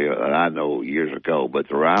rivalry that I know years ago, but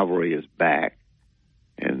the rivalry is back.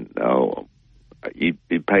 And you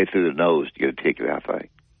pay through the nose to get a ticket, I think.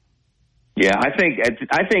 Yeah, I think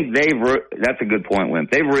that's a good point, Wimp.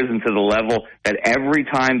 They've risen to the level that every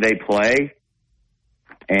time they play,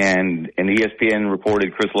 and ESPN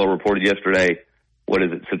reported, Chris Lowe reported yesterday,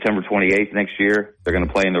 September 28th next year, they're going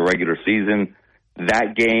to play in the regular season.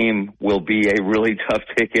 That game will be a really tough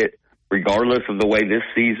ticket, regardless of the way this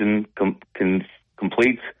season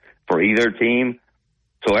completes for either team.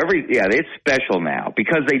 So it's special now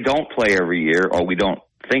because they don't play every year, or we don't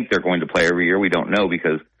think they're going to play every year. We don't know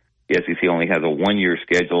because the SEC only has a 1-year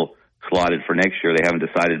schedule slotted for next year. They haven't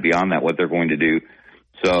decided beyond that what they're going to do.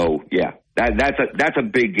 So, yeah, that's a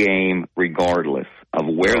big game regardless of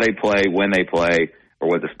where they play, when they play, or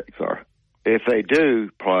what the stakes are. If they do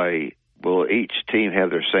play, will each team have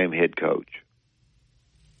their same head coach?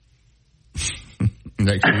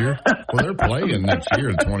 Next year? Well, they're playing next year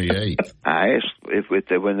in 28. I asked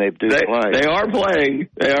when they do play. They are playing.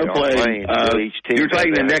 They are playing. Each team you're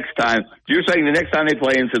saying the next time. You're saying the next time they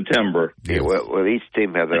play in September. Yeah, well, each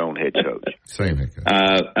team have their own head coach. Same head coach.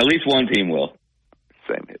 At least one team will.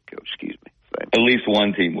 Same head coach. Excuse me. At least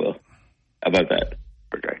one team will. How about that?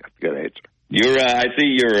 Okay, good answer. I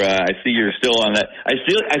see you're still on that. I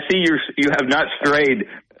see you have not strayed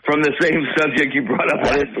from the same subject you brought up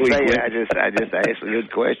last week. I just asked a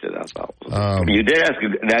good question, I thought. You did ask.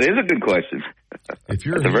 That is a good question. That's a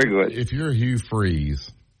very good question. If you're Hugh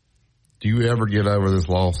Freeze, do you ever get over this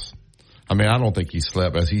loss? I mean, I don't think he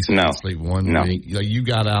slept. As he said, he sleep one week. You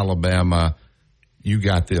got Alabama. You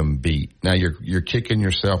got them beat. Now you're kicking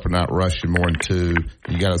yourself for not rushing more than 2.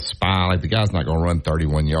 You got a spy. Like the guy's not going to run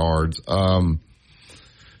 31 yards.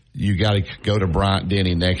 You got to go to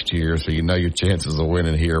Bryant-Denny next year, so you know your chances of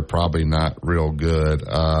winning here are probably not real good.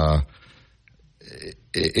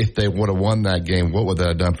 If they would have won that game, what would that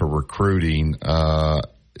have done for recruiting?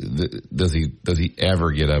 Does he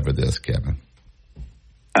ever get over this, Kevin?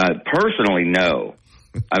 Personally, no.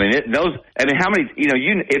 I mean, how many?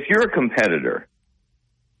 If you're a competitor,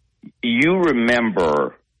 you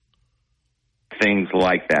remember things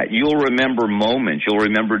like that. You'll remember moments. You'll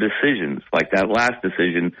remember decisions like that last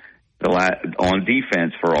decision on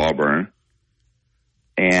defense for Auburn.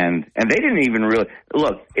 And they didn't even really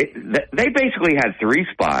look. They basically had 3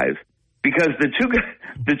 spies because the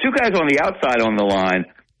two guys on the outside on the line.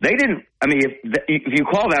 They didn't. I mean, if you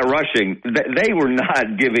call that rushing, they were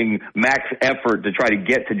not giving max effort to try to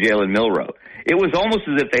get to Jalen Milroe. It was almost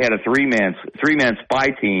as if they had a three man spy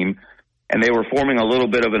team, and they were forming a little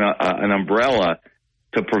bit of an umbrella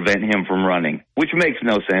to prevent him from running, which makes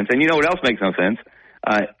no sense. And you know what else makes no sense?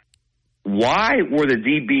 Why were the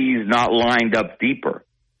DBs not lined up deeper?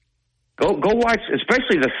 Go watch,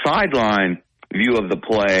 especially the sideline view of the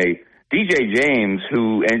play. DJ James,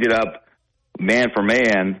 who ended up man for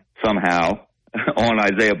man somehow on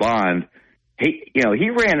Isaiah Bond, he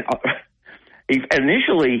ran.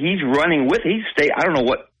 Initially, he's running with. I don't know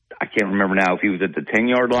what. I can't remember now if he was at the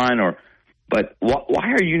 10-yard line but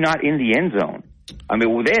why are you not in the end zone? I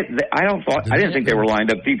mean, I didn't think they were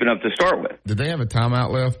lined up deep enough to start with. Did they have a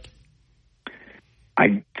timeout left?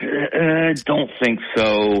 I don't think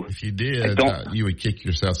so. If you did, you would kick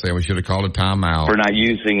yourself saying we should have called a timeout. For not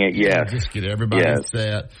using it, yes. Just get everybody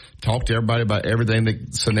set. Talk to everybody about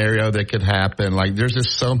everything, scenario that could happen. Like, there's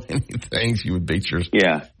just so many things you would beat yourself.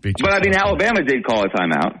 Yeah. But, I mean, Alabama did call a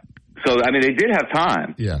timeout. So, I mean, they did have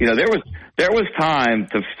time. Yeah. There was time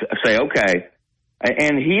to say, okay.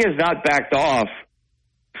 And he has not backed off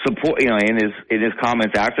support, in his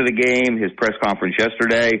comments after the game, his press conference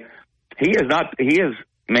yesterday. He has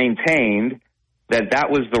maintained that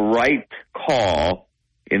was the right call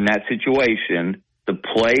in that situation to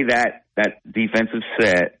play that defensive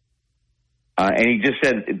set. And he just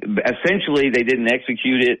said, essentially, they didn't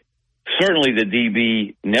execute it. Certainly the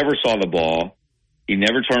DB never saw the ball. He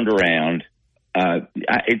never turned around.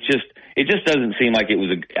 it just doesn't seem like it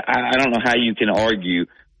was I don't know how you can argue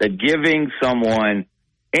that giving someone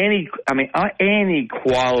any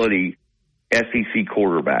quality SEC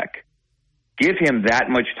quarterback, give him that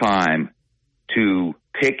much time to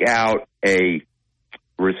pick out a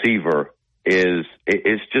receiver is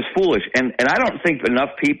just foolish. And I don't think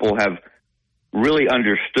enough people have really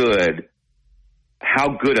understood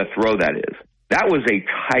how good a throw that is. That was a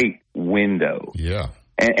tight window. Yeah.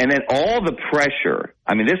 And then all the pressure.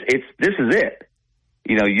 I mean, this is it.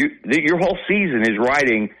 You know, your whole season is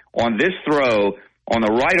riding on this throw on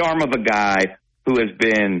the right arm of a guy who has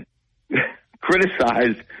been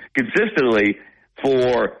criticized consistently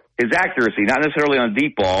for his accuracy, not necessarily on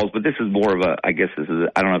deep balls, but this is more of I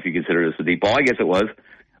don't know if you consider this a deep ball. I guess it was.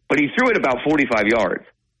 But he threw it about 45 yards,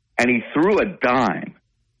 and he threw a dime.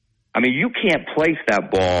 I mean, you can't place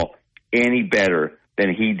that ball any better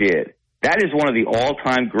than he did. That is one of the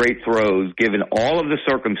all-time great throws, given all of the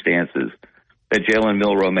circumstances that Jalen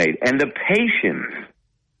Milroe made. And the patience,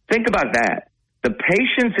 think about that. The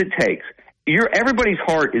patience it takes. Everybody's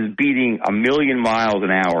heart is beating a million miles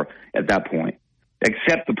an hour at that point,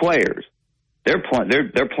 except the players. They're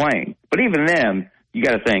playing. But even them, you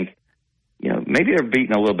got to think, maybe they're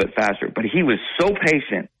beating a little bit faster. But he was so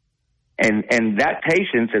patient. And that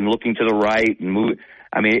patience and looking to the right and move,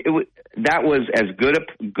 I mean, that was as good a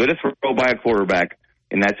throw by a quarterback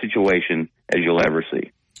in that situation as you'll ever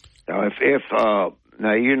see. Now,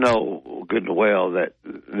 now you know good and well that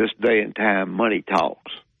this day and time, money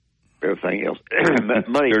talks. Everything else,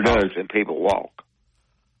 money talks and people walk.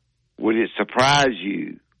 Would it surprise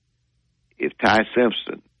you if Ty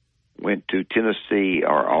Simpson went to Tennessee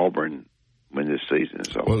or Auburn when this season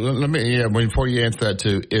is over? Well, before you answer that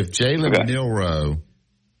too, if Jalen Milroe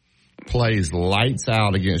plays lights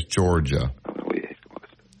out against Georgia,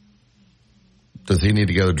 does he need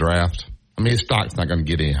to go to the draft? I mean, his stock's not going to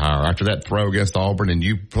get any higher after that throw against Auburn, and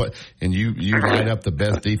you light up the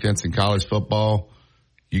best defense in college football.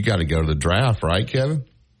 You got to go to the draft, right, Kevin?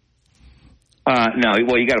 No.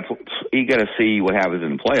 Well, you got to see what happens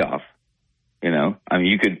in the playoff. I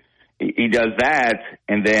mean, he does that,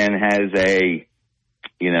 and then has a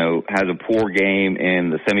poor game in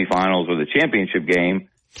the semifinals or the championship game.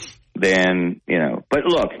 Then but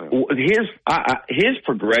look, his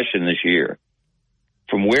progression this year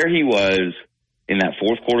from where he was in that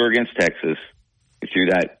fourth quarter against Texas through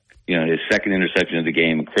that, his second interception of the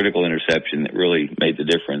game, a critical interception that really made the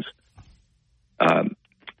difference,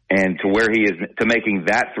 and to where he is to making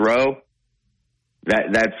that throw.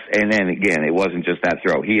 And then again, it wasn't just that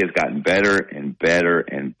throw. He has gotten better and better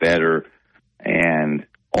and better, and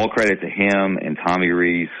all credit to him and Tommy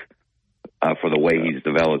Rees for the way he's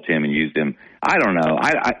developed him and used him. I don't know.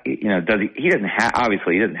 He doesn't have,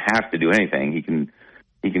 obviously he doesn't have to do anything. He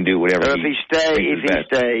can do whatever. So if he stays,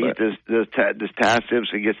 does Ty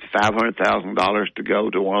Simpson get $500,000 to go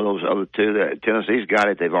to one of those other two? That Tennessee's got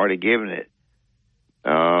it. They've already given it.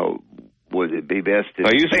 Would it be best?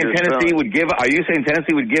 Are you saying Tennessee would give? Are you saying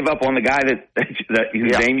Tennessee would give up on the guy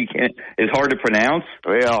whose name is hard to pronounce?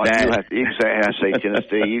 Well, you can say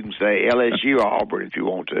Tennessee. You can say LSU or Auburn if you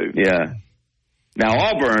want to. Yeah. Now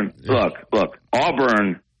Auburn, look,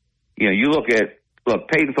 Auburn. Look,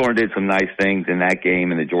 Peyton Thorne did some nice things in that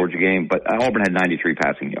game, in the Georgia game, but Auburn had 93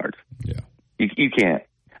 passing yards. Yeah. You can't.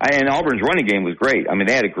 And Auburn's running game was great. I mean,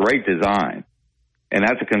 they had a great design. And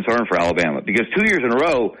that's a concern for Alabama because 2 years in a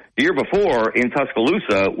row, the year before in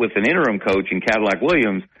Tuscaloosa with an interim coach in Cadillac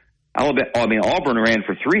Williams, Auburn ran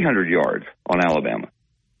for 300 yards on Alabama.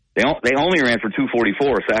 They only ran for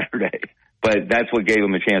 244 Saturday, but that's what gave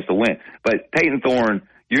them a chance to win. But Peyton Thorne,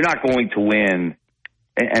 you're not going to win.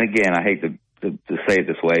 And again, I hate to say it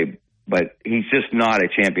this way, but he's just not a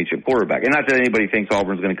championship quarterback. And not that anybody thinks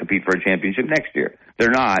Auburn's going to compete for a championship next year. They're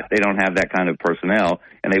not. They don't have that kind of personnel,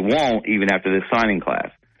 and they won't even after this signing class.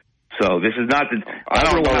 So this is not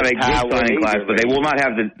Auburn will have a good signing class, but they will not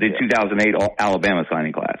have the 2008 Alabama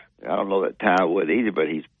signing class. I don't know that Ty would either, but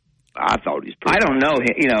I thought he's pretty. I don't know.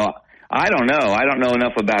 I don't know. I don't know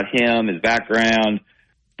enough about him, his background,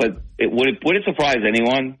 but would it surprise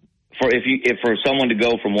anyone for someone to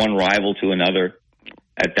go from one rival to another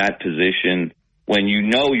at that position when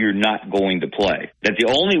you're not going to play? That the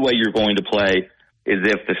only way you're going to play is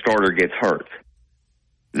if the starter gets hurt.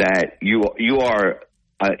 That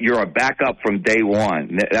you're a backup from day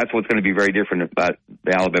one. That's what's going to be very different about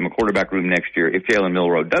the Alabama quarterback room next year. If Jalen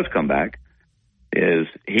Milroe does come back, is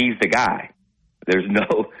he's the guy. There's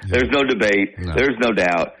no debate. No. There's no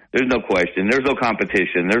doubt. There's no question. There's no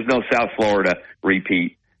competition. There's no South Florida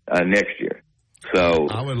repeat next year. So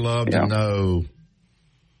I would love to know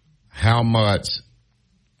how much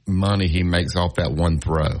money he makes off that one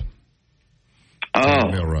throw.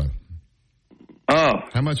 Milroe. Oh.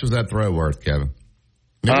 How much was that throw worth, Kevin?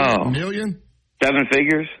 Million? 7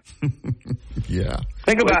 figures? Yeah.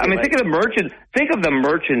 Think of the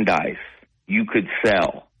merchandise you could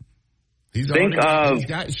sell. He's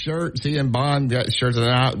got shirts. He and Bond got shirts.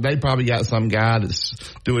 And they probably got some guy that's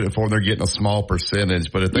doing it for them. They're getting a small percentage.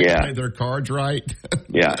 But if they play their cards right,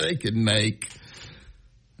 they could make.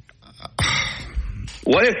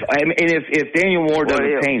 What if? I mean, if Daniel Moore does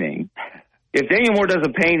a painting, if Daniel Moore does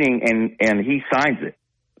a painting and he signs it,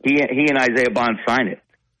 he and Isaiah Bond sign it.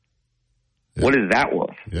 Yeah. What is that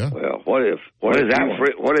worth? Yeah. Well, what if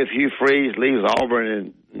Hugh Freeze leaves Auburn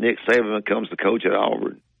and Nick Saban becomes the coach at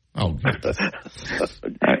Auburn? Oh,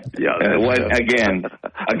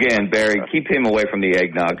 again, Barry, keep him away from the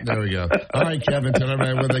eggnog. There we go. All right, Kevin, tell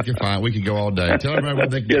everybody where they can find. We could go all day. Tell everybody where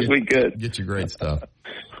they can get your great stuff.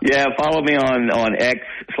 Yeah, follow me on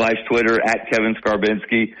X/Twitter at Kevin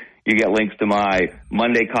Skarbinski. You get links to my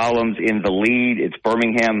Monday columns in the Lead. It's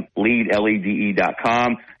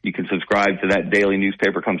BirminghamLead.com. You can subscribe to that daily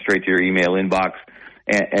newspaper. Come straight to your email inbox.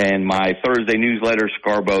 And my Thursday newsletter,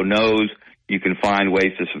 Scarbo Knows. You can find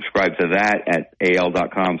ways to subscribe to that at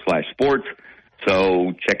al.com/sports.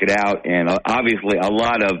 So check it out. And obviously a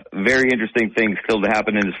lot of very interesting things still to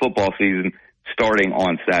happen in this football season starting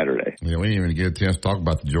on Saturday. Yeah, we didn't even get a chance to talk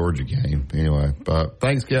about the Georgia game. Anyway, but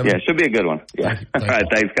thanks, Kevin. Yeah, it should be a good one. Yeah. All right,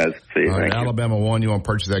 thanks, guys. See you. All right, Alabama One, you want to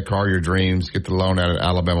purchase that car of your dreams, get the loan out at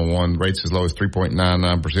Alabama One. Rates as low as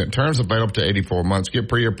 3.99%. Terms available to 84 months. Get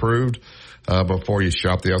pre-approved before you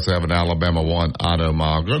shop. They also have an Alabama One auto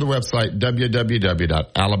mile. Go to the website,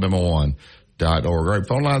 www.alabama1.org. Right,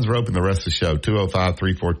 phone lines are open the rest of the show,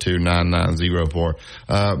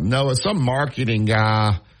 205-342-9904. Noah, some marketing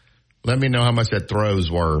guy, let me know how much that throw's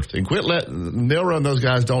worth. And quit Milroe and those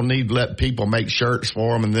guys don't need to let people make shirts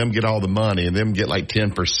for them and them get all the money and them get like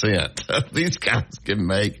 10%. These guys can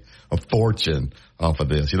make a fortune off of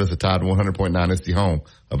this. You listen to Tide 100.9. It's the home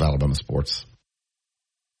of Alabama sports.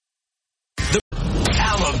 The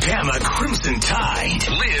Alabama Crimson Tide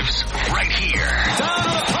lives right here. Down to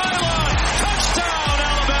the pylon. Touchdown,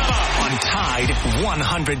 Alabama. On Tide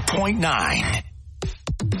 100.9.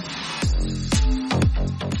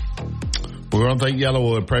 We're going to take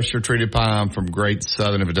Yellowwood pressure-treated pine from Great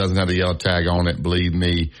Southern. If it doesn't have the yellow tag on it, believe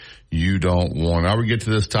me, you don't want it. Now we get to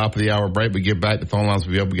this top of the hour break. We get back to phone lines.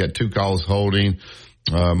 We got 2 calls holding.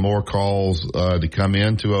 More calls to come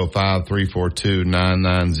in,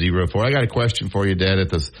 205-342-9904. I got a question for you, Dad, at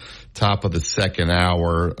the top of the second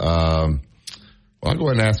hour. I'll go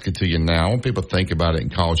ahead and ask it to you now. I want people to think about it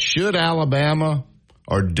and call. Should Alabama,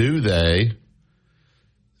 or do they,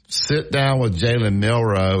 sit down with Jalen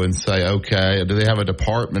Milroe and say, okay, do they have a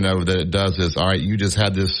department over there that does this? All right, you just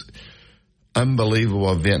had this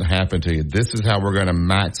unbelievable event happen to you. This is how we're going to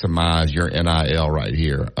maximize your NIL right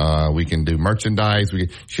here. We can do merchandise.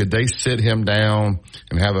 Should they sit him down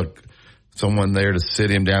and have someone there to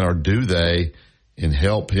sit him down, or do they, and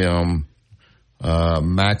help him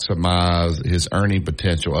maximize his earning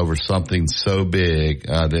potential over something so big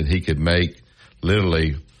that he could make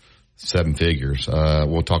literally 7 figures.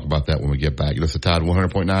 We'll talk about that when we get back. This is Tide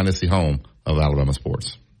 100.9. It's the home of Alabama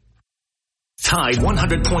sports. Tide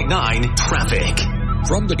 100.9 traffic.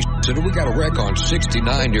 From the center, we got a wreck on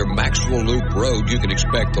 69 near Maxwell Loop Road. You can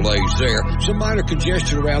expect delays there. Some minor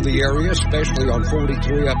congestion around the area, especially on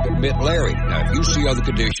 43 up at Mid-Larry. Now, if you see other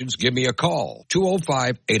conditions, give me a call.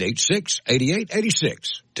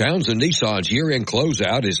 205-886-8886. Townsend Nissan's year-end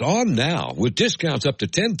closeout is on now with discounts up to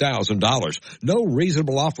 $10,000. No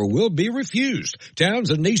reasonable offer will be refused.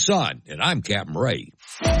 Townsend Nissan, and I'm Captain Ray.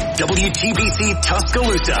 WTBC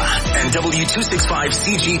Tuscaloosa and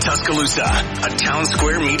W265CG Tuscaloosa, a Town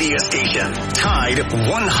Square media station. Tide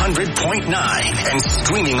 100.9 and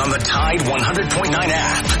streaming on the Tide 100.9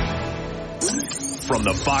 app. From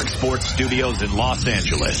the Fox Sports Studios in Los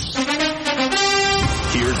Angeles,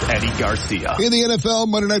 here's Eddie Garcia. In the NFL,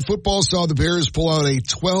 Monday Night Football saw the Bears pull out a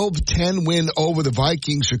 12-10 win over the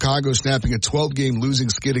Vikings. Chicago snapping a 12-game losing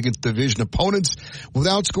skid against division opponents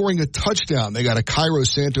without scoring a touchdown. They got a Cairo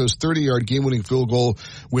Santos 30-yard game-winning field goal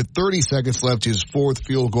with 30 seconds left, his 4th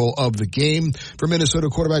field goal of the game. For Minnesota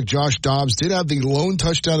quarterback Josh Dobbs did have the lone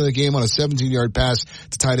touchdown of the game on a 17-yard pass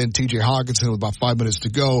to tight end T.J. Hawkinson with about 5 minutes to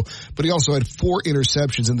go. But he also had 4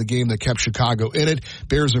 interceptions in the game that kept Chicago in it.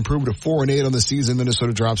 Bears improved to 4-8 on the season. Minnesota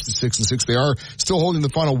Minnesota drops to 6-6. They are still holding the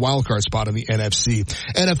final wild card spot in the NFC.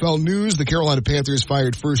 NFL news, the Carolina Panthers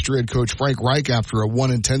fired first-year head coach Frank Reich after a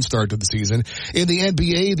 1-10 start to the season. In the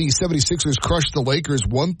NBA, the 76ers crushed the Lakers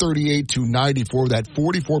 138-94. That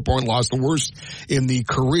 44-point loss, the worst in the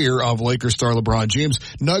career of Lakers star LeBron James.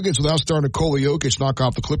 Nuggets without star Nikola Jokic knock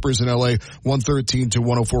off the Clippers in LA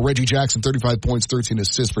 113-104. Reggie Jackson, 35 points, 13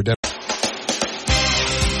 assists for Denver.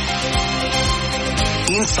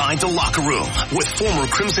 Inside the Locker Room with former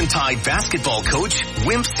Crimson Tide basketball coach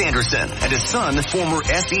Wimp Sanderson and his son, former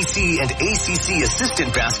SEC and ACC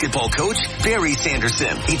assistant basketball coach Barry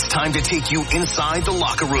Sanderson. It's time to take you inside the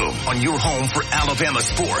locker room on your home for Alabama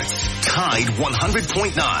sports. Tide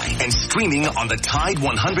 100.9 and streaming on the Tide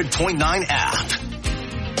 100.9 app.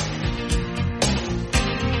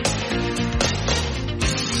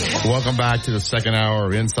 Welcome back to the second hour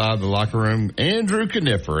of Inside the Locker Room. Andrew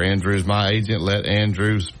Kniffer. Andrew's my agent. Let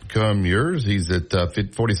Andrews become yours. He's at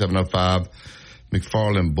 4705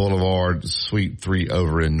 McFarland Boulevard, Suite 3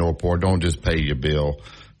 over in Northport. Don't just pay your bill.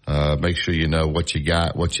 Make sure you know what you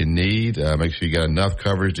got, what you need. Make sure you got enough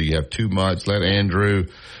coverage. Do you have too much? Let Andrew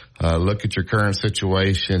look at your current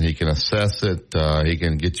situation. He can assess it. He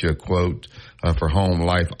can get you a quote for home,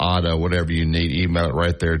 life, auto, whatever you need. Email it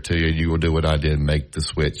right there to you. You will do what I did, make the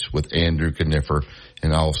switch with Andrew Kniffer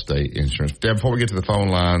and Allstate Insurance. Deb, before we get to the phone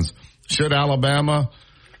lines, should Alabama,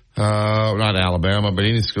 not Alabama, but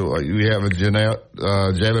any school, we have a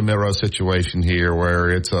Jalen Milroe situation here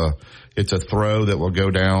where it's a throw that will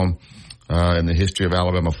go down in the history of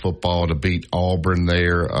Alabama football to beat Auburn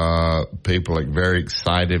there. People are very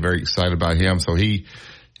excited about him. So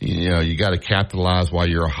you got to capitalize while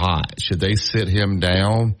you're hot. Should they sit him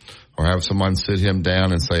down or have someone sit him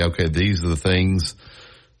down and say, okay, these are the things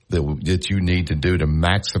that you need to do to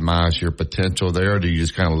maximize your potential there? Or do you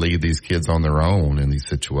just kind of leave these kids on their own in these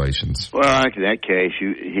situations? Well, I think in that case,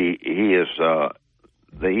 he is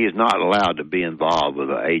not allowed to be involved with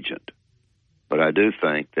an agent. But I do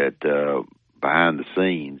think that behind the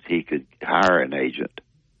scenes, he could hire an agent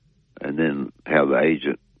and then have the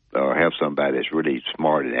agent or have somebody that's really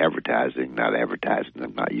smart in advertising, I'm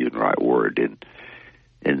not using the right word, in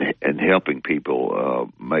helping people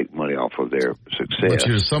make money off of their success. But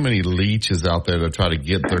there's so many leeches out there that try to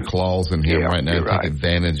get their claws in him right now and take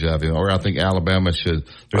advantage of him. Or I think Alabama should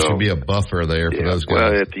be a buffer there for those guys.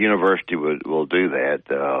 Well, if the university will do that,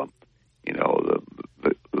 the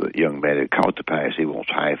young man that caught the pass, he wants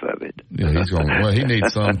half of it. Yeah, he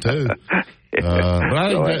needs some too. But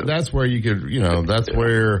I think that's where you could,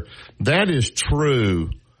 that is true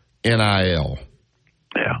NIL.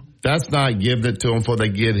 Yeah. That's not giving it to them before they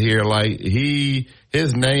get here. Like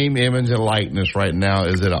his name, image, and likeness right now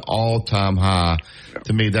is at an all-time high. Yeah.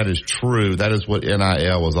 To me, that is true. That is what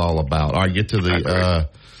NIL was all about. All right, get to the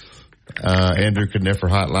Andrew Kniffer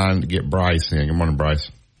hotline to get Bryce in. Good morning,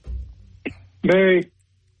 Bryce. Barry,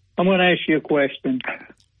 I'm going to ask you a question.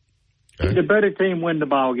 Okay. Did the better team win the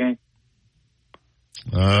ball game?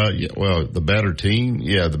 The better team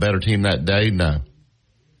that day, no.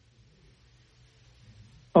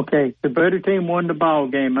 Okay, the better team won the ball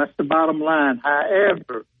game. That's the bottom line.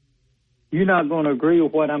 However, you're not going to agree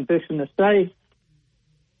with what I'm fixing to say,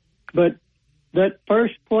 but that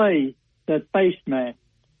first play, that face mask,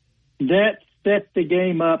 that set the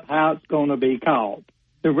game up how it's going to be called.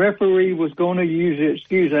 The referee was going to use the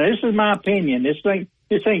excuse. This is my opinion. This ain't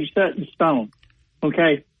set in stone.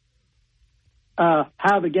 Okay.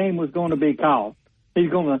 How the game was going to be called. He's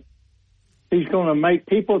going to make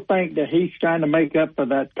people think that he's trying to make up for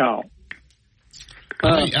that call.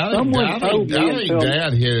 I think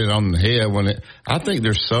Dad hit it on the head I think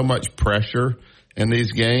there's so much pressure in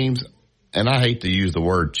these games, and I hate to use the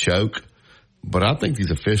word choke, but I think these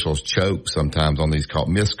officials choke sometimes on these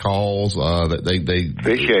missed calls.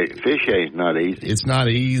 Officiating's not easy. It's not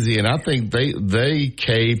easy, and I think they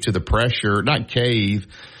cave to the pressure. Not cave,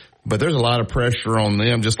 but there's a lot of pressure on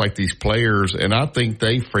them, just like these players, and I think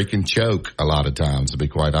they freaking choke a lot of times, to be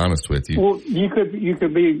quite honest with you. Well, you could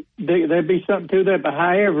be, there'd be something to that, but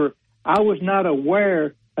however, I was not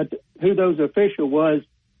aware of who those official was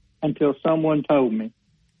until someone told me.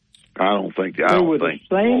 I don't think. What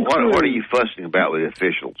are you fussing about with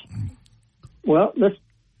officials? Well,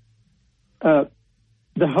 the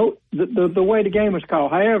way the game was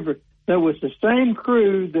called. However, there was the same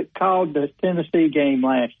crew that called the Tennessee game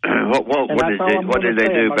last year. What did they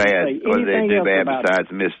do bad? What did they do bad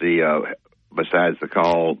besides the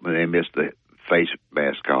call when they missed the face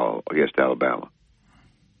mask call against Alabama?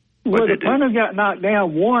 Well, the punter got knocked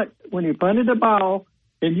down once when he punted the ball,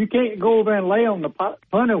 and you can't go over and lay on the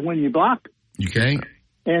punter when you block it. You can't?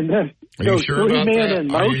 And Are you sure about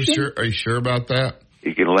that? Are you sure about that?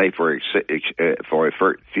 You can lay for a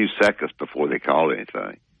few seconds before they call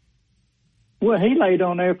anything. Well, he laid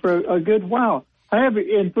on there for a good while. However,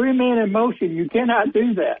 in 3-man in motion, you cannot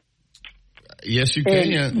do that. Yes, you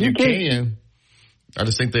can. You can. I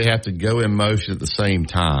just think they have to go in motion at the same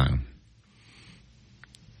time.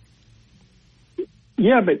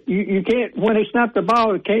 Yeah, but you can't. When it's not the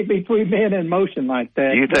ball, it can't be 3 men in motion like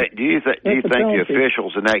that. Do you think the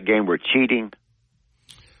officials in that game were cheating?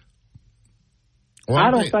 Well,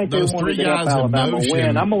 I don't think they wanted to help Alabama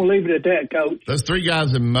win. I'm going to leave it at that, Coach. Those 3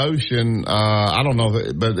 guys in motion, I don't know,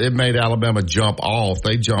 but it made Alabama jump off.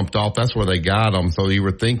 They jumped off. That's where they got them. So you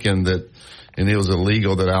were thinking that, and it was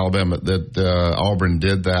illegal that Auburn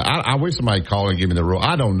did that. I wish somebody called and give me the rule.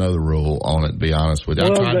 I don't know the rule on it, to be honest with you. I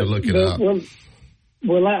tried to look it up.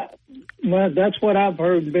 Well, that's what I've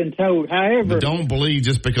heard, been told. However, but don't believe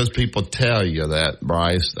just because people tell you that,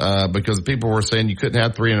 Bryce, because people were saying you couldn't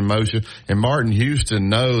have 3 in motion. And Martin Houston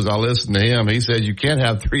knows. I listened to him. He said you can't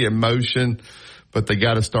have 3 in motion, but they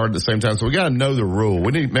got to start at the same time. So we got to know the rule.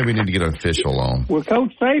 Maybe we need to get an official on. Well,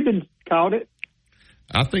 Coach Saban called it.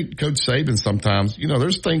 I think Coach Saban sometimes,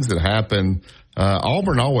 there's things that happen.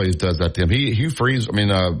 Auburn always does that to him. Hugh Freeze,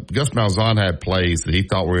 Gus Malzahn had plays that he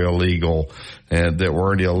thought were illegal and that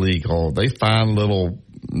weren't illegal. They find little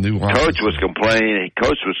nuances. Coach was complaining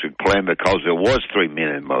because there was 3 men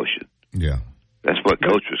in motion. Yeah. That's what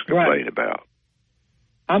Coach was complaining about.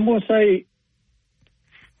 I'm going to say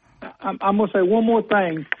one more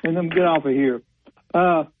thing and then get off of here.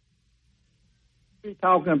 We're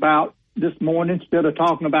talking about this morning, instead of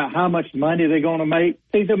talking about how much money they're going to make.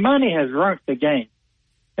 See, the money has ruined the game.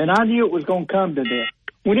 And I knew it was going to come to this.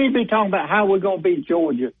 We need to be talking about how we're going to beat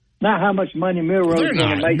Georgia, not how much money Milroe's going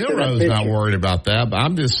to make. Milroe's not worried about that, but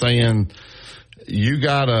I'm just saying you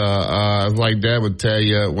got to, like Dad would tell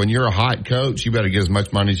you, when you're a hot coach, you better get as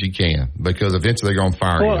much money as you can because eventually they're going to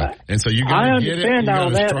fire you. And so you got to get it. You got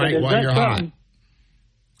to strike while you're hot.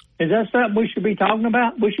 Is that something we should be talking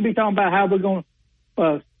about? We should be talking about how we're going to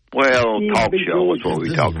talk show is what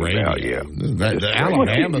we're talking about, yeah.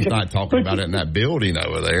 Alabama's not talking about it in that building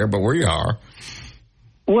over there, but we are.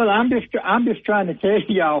 Well, I'm just trying to tell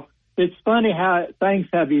y'all, it's funny how things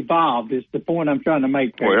have evolved is the point I'm trying to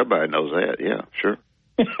make. Well, everybody knows that, yeah, sure.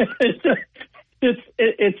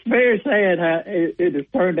 It's very sad how it has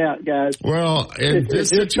turned out, guys. Well,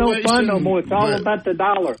 it's no fun no more. It's all about the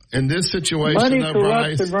dollar. In this situation, money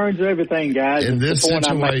corrupts and ruins everything, guys. In this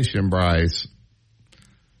situation, Bryce,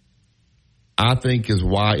 I think is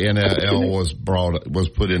why NIL was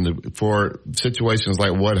put into for situations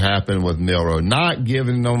like what happened with Milroe, not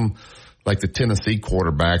giving them like the Tennessee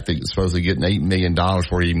quarterback that's supposed to get $8 million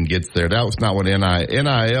before he even gets there. That was not what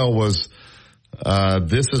NIL was.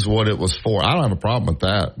 This is what it was for. I don't have a problem with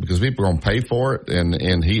that because people are going to pay for it,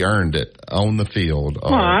 and he earned it on the field.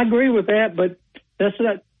 Well, I agree with that, but that's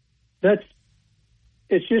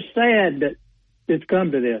it's just sad that it's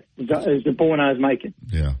come to this. Is the point I was making?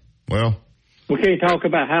 Yeah. Well. We can't talk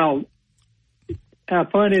about how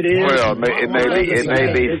fun it is. Well,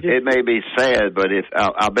 it may be sad, but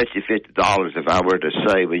I'll bet you $50 if I were to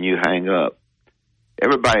say when you hang up,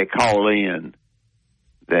 everybody call in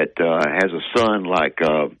that has a son like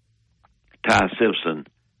Ty Simpson,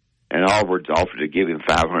 and Auburn's offered to give him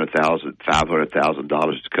 $500,000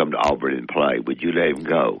 to come to Auburn and play. Would you let him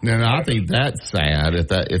go? No, I think that's sad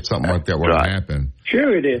if something like that were to happen.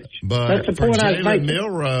 Sure it is. But that's the point I was making.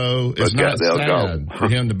 Milroe, it's not sad for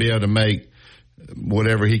him to be able to make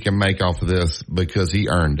whatever he can make off of this because he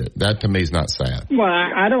earned it. That to me is not sad. Well,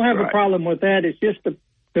 I don't have a problem with that. It's just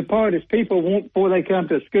the part is people want before they come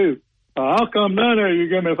to school. I'll come down there. You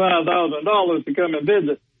give me $5,000 to come and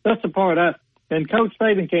visit. That's the part and Coach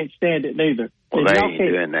Saban can't stand it neither. Well, they ain't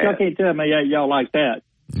doing that. Y'all can't tell me y'all like that.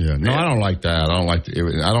 Yeah, no, I don't like that. I don't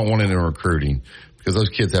want it in recruiting because those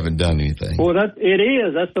kids haven't done anything. Well, it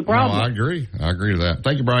is. That's the problem. No, I agree. I agree with that.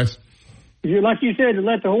 Thank you, Bryce. Like you said, to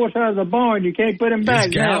let the horse out of the barn, you can't put him back.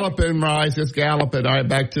 It's galloping, Bryce. It's galloping. All right,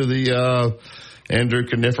 back to the Andrew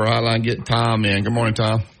Conifer hotline. Get Tom in. Good morning,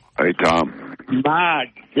 Tom. Hey, Tom. My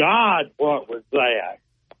God, what was that?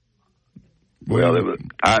 Well,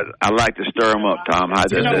 I like to stir them up, Tom.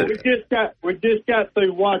 We just got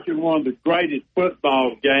through watching one of the greatest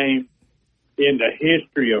football games in the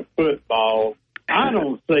history of football. I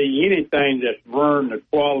don't see anything that's ruined the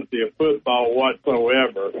quality of football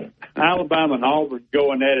whatsoever. Alabama and Auburn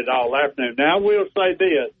going at it all afternoon. Now, I will say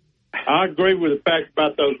this. I agree with the fact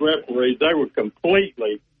about those referees. They were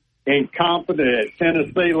completely incompetent at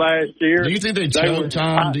Tennessee last year. Do you think they choked,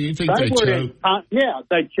 Tom? Do you think they choked? Yeah,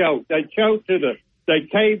 they choked. They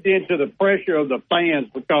caved into the pressure of the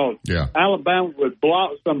fans because Alabama would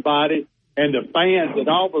block somebody and the fans at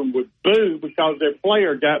Auburn would boo because their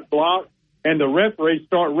player got blocked, and the referees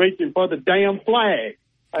start reaching for the damn flag.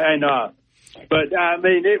 And but I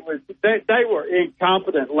mean, it was they were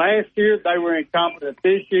incompetent last year. They were incompetent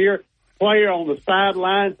this year. Player on the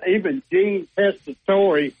sidelines, even Gene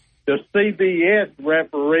Testatori, the CBS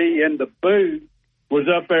referee in the booth, was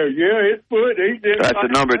up there. Yeah, it's good. That's the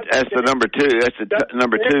number 2. That's the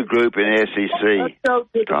number 2 group in SEC. Let's go to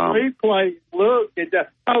the replay. Look at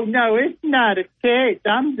that. Oh no, it's not a catch.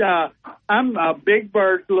 I'm Big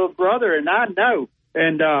Bird's little brother, and I know.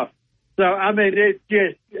 And so I mean, it's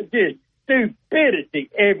just stupidity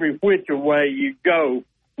every which way you go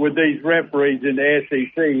with these referees in the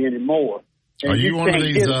SEC anymore. And are you one of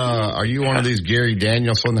these? Are you one of these Gary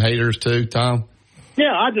Danielson haters too, Tom?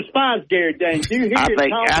 Yeah, I despise Gary Danielson. I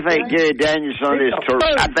think Gary Danielson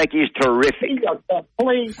I think he's terrific. He's a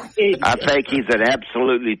complete idiot. I think he's an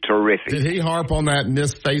absolutely terrific. Did he harp on that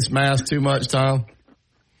missed face mask too much, Tom?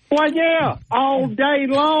 Well, yeah, all day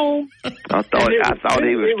long. I thought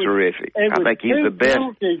he was terrific. I think he's the best.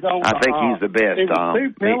 I think he's the best, Tom.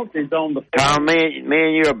 2 penalties on the Tom, me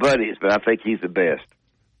and you are buddies, but I think he's the best.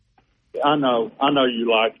 I know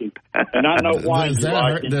you like him, and I know why you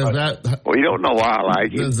like him. Well, you don't know why I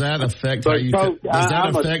like him. Does that affect how you?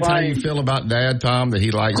 How you feel about Dad, Tom? That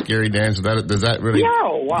he likes Gary Danielson? Does that really?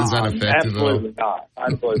 No, does that affect absolutely not.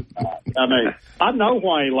 Absolutely not. I mean, I know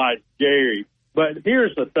why he likes Gary, but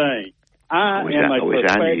here's the thing: I am a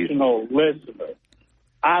professional listener.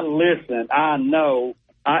 I listen. I know.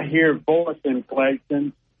 I hear voice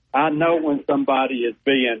inflections. I know when somebody is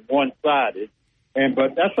being one-sided.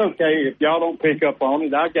 But that's okay. If y'all don't pick up on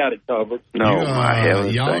it, I got it covered. No, my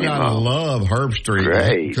heavens. Y'all got to love Herb Street.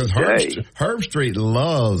 Because Herb Street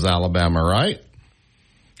loves Alabama, right?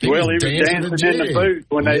 He was dancing in the booth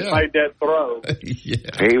when they made that throw.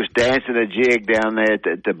 He was dancing a jig down there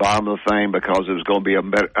at the bottom of the thing because it was going to be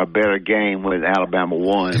a better game when Alabama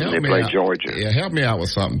won and they played Georgia. Yeah, help me out with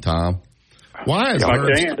something, Tom. Why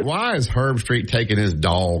is Herb Street taking his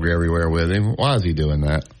dog everywhere with him? Why is he doing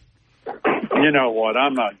that? You know what?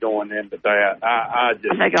 I'm not going into that. I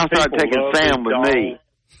think I'll start taking Sam with me.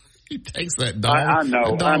 He takes that dog. I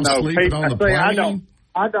know. Sleeping on the plane.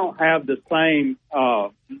 I don't have the same.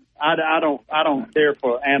 I don't care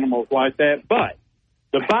for animals like that. But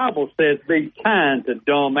the Bible says be kind to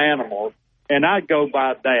dumb animals, and I go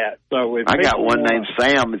by that. So if I got one named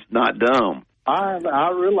Sam, it's not dumb.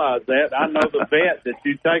 I realize that. I know the vet that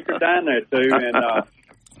you take her down there to,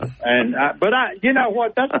 but you know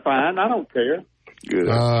what? That's fine. I don't care.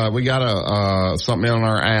 Good. We got something on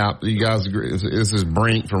our app. You guys agree? This is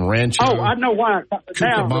Brink from Rancho. Oh, I know why.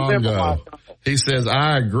 Now, he says,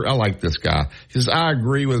 I agree. I like this guy. He says, I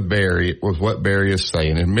agree with what Barry is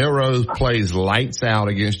saying. If Milrose plays lights out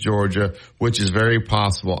against Georgia, which is very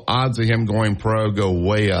possible, odds of him going pro go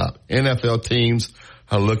way up. NFL teams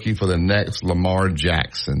are looking for the next Lamar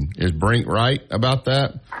Jackson. Is Brink right about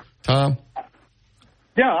that, Tom?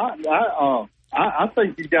 Yeah, I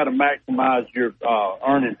think you got to maximize your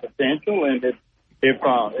earning potential, and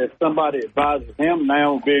if somebody advises him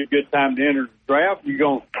now would be a good time to enter the draft, you're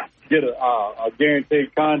gonna get a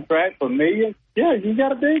guaranteed contract for $1 million. Yeah, you got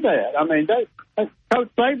to do that. I mean, Coach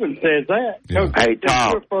Saban says that. Yeah. Hey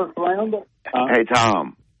Tom. First rounder. Hey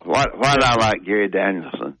Tom. Why do I like Gary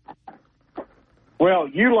Danielson? Well,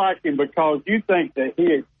 you like him because you think that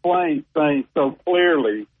he explains things so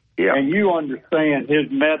clearly. Yeah. And you understand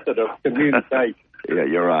his method of communication. Yeah,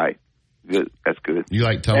 you're right. Good. That's good. You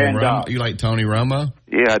like Tony Romo? You like Tony Romo?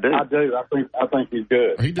 Yeah, I do. I do. I think he's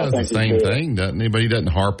good. He does the same thing, doesn't he? But he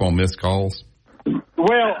doesn't harp on missed calls.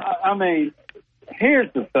 Well, I mean,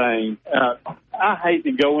 here's the thing. I hate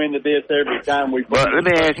to go into this every time we. Well, let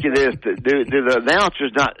me ask you this: Do the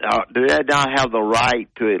announcers do they not have the right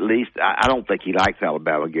to at least? I don't think he likes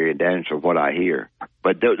Alabama, Gary Daniels, from what I hear.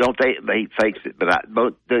 But don't they? He fakes it.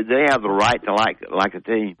 But do they have the right to like a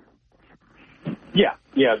team? Yeah,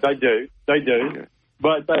 they do. They do. Okay.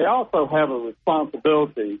 But they also have a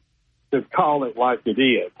responsibility to call it like it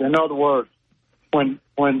is. In other words, when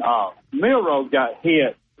Milroe got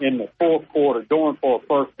hit in the fourth quarter going for a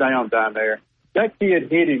first down down there, that kid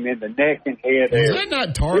hit him in the neck and head area. Was that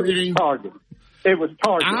not targeting? It was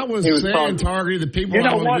targeting. I was saying targeting the people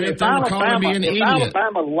I was with. They were calling me an idiot.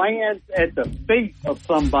 Alabama lands at the feet of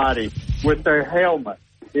somebody with their helmet,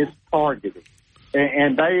 it's targeted.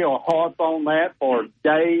 And they will harp on that for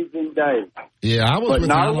days and days. Yeah, I was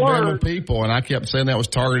with Alabama people, and I kept saying that was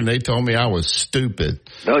Target, and they told me I was stupid.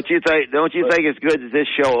 Don't you think it's good that this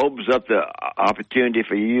show opens up the opportunity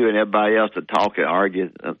for you and everybody else to talk and argue?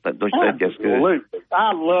 Don't you think that's good? Absolutely.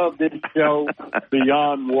 I love this show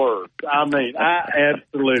beyond words. I mean, I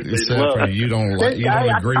absolutely love it. You don't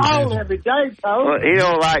agree with him every day, well, he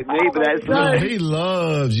don't like me, but that's good. He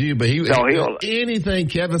loves you, but anything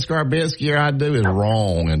Kevin Skarbinski or I do is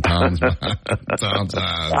wrong in Tom's eyes.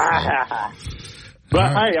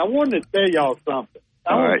 But, hey, I wanted to tell y'all something.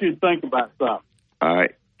 I want you to think about something. All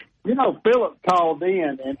right. You know, Philip called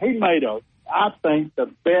in, and he made I think, the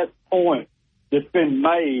best point that's been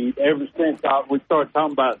made ever since we started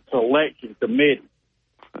talking about selection committee.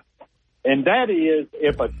 And that is,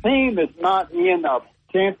 if a team is not in a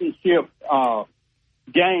championship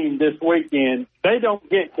game this weekend, they don't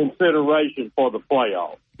get consideration for the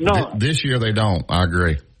playoffs. None. This year they don't. I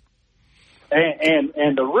agree.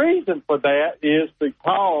 And the reason for that is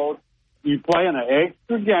because you play in an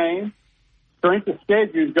extra game. Strength of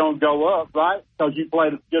schedule is going to go up, right? Because you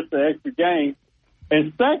played just an extra game.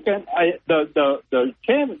 And second, the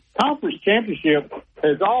conference championship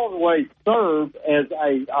has always served as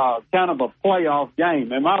a kind of a playoff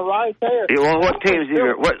game. Am I right there? Well, what teams is he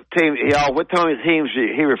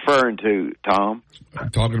referring to, Tom? I'm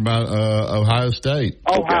talking about Ohio State.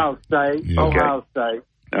 Ohio State. Yeah. Ohio State.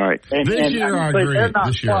 All right. This year I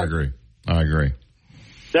agree. I agree.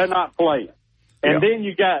 They're not playing. And then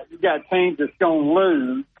you got teams that's going to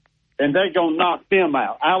lose, and they're going to knock them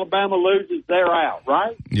out. Alabama loses, they're out,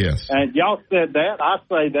 right? Yes. And y'all said that. I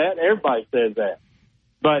say that. Everybody says that.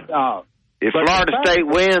 But if Florida State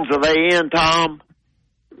wins, are they in, Tom?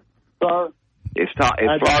 Sir? If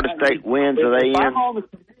Florida State wins, are they in? If I'm on the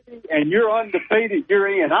committee and you're undefeated, you're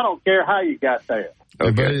in. I don't care how you got there.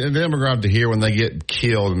 Okay. But then we're going to have to hear when they get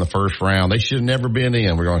killed in the first round. They should have never been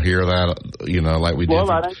in. We're going to hear that, like we did.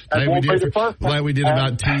 Like we did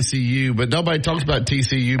about TCU. But nobody talks about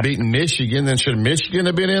TCU beating Michigan. Then should Michigan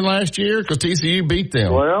have been in last year? Because TCU beat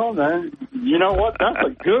them. Well, then, you know what? That's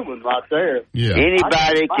a good one right there. Yeah.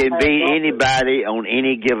 Anybody can beat anybody on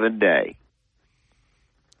any given day.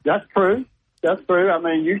 That's true. That's true. I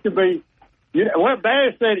mean, you could be.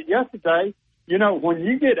 Barry said it yesterday. You know, when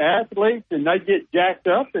you get athletes and they get jacked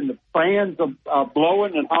up and the fans are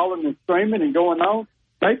blowing and hollering and screaming and going on,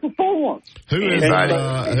 they perform. Who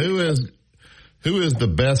is the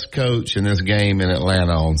best coach in this game in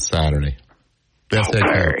Atlanta on Saturday? Best head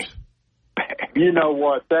coach. You know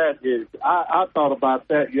what that is? I thought about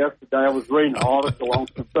that yesterday. I was reading an article on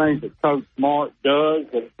some things that Coach Smart does.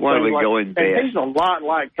 And he's a lot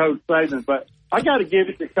like Coach Saban, but I got to give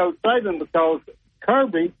it to Coach Saban because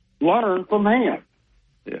Kirby learn from him.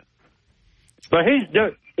 Yeah. But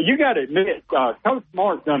you got to admit, Coach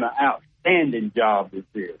Smart's done an outstanding job this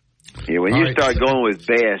year. Yeah, when you start going with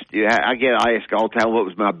best, I get asked all the time, what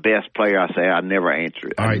was my best player? I say, I never answer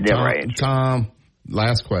it. I never answer it. Tom,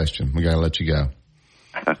 last question. We got to let you go.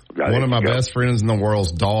 One of my best friends in the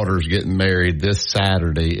world's daughter's getting married this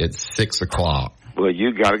Saturday at 6 o'clock. Well,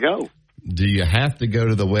 you got to go. Do you have to go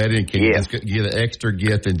to the wedding? Can you just get an extra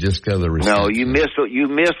gift and just go to the reception? No, you miss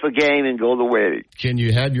the game and go to the wedding. Can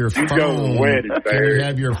you have your phone? Go to the wedding, can you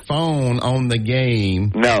have your phone on the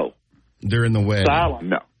game? No. During the wedding? Silent.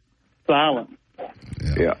 No. Silent.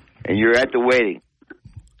 Yeah. And you're at the wedding.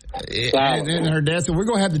 And her dad said, "We're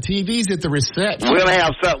going to have the TVs at the reception. We'll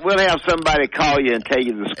have somebody call you and tell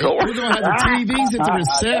you the score. We're going to have the TVs at the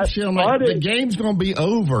reception. Like, the game's going to be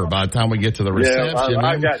over by the time we get to the reception." Yeah,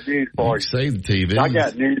 I got news for you. Save the TVs. I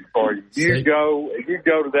got news for you. You go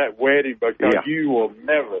to that wedding because you will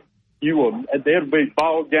never. There'll be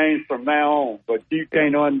ball games from now on, but you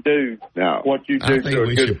can't undo what you do to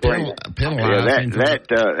a good friend.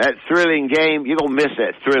 That thrilling game, you're going to miss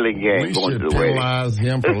that thrilling game. We should penalize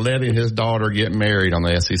him for letting his daughter get married on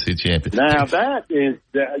the SEC championship. Now, that is,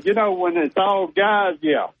 when it's all guys,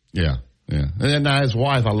 Yeah. And then now his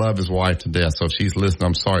wife, I love his wife to death, so if she's listening,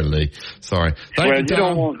 I'm sorry, Lee. Sorry. Thank you,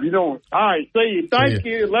 Tom. All right, see you. Thank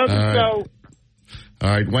you. Love the show. All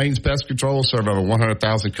right, Wayne's Pest Control served over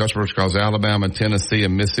 100,000 customers across Alabama, Tennessee,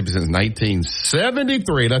 and Mississippi since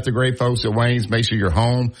 1973. That's the great folks at Wayne's. Make sure your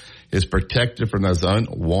home is protected from those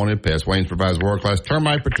unwanted pests. Wayne's provides world-class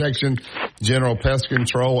termite protection, general pest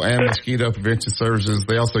control, and mosquito prevention services.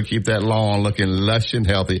 They also keep that lawn looking lush and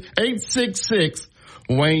healthy.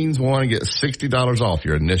 866-WAYNES-1 and get $60 off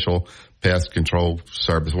your initial pest control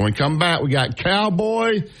service. When we come back, we got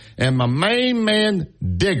Cowboy and my main man,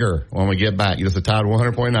 Digger. When we get back, it's the Tide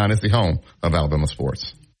 100.9. It's the home of Alabama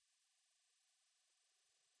sports.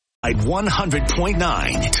 At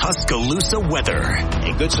 100.9 Tuscaloosa weather.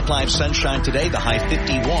 A good supply of sunshine today, the high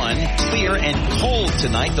 51. Clear and cold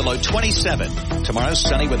tonight, the low 27. Tomorrow,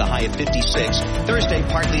 sunny with a high of 56. Thursday,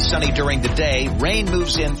 partly sunny during the day. Rain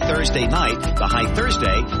moves in Thursday night. The high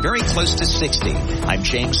Thursday, very close to 60. I'm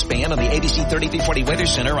James Spann on the ABC 3340 Weather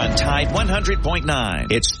Center on Tide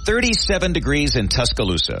 100.9. It's 37 degrees in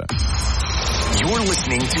Tuscaloosa. You're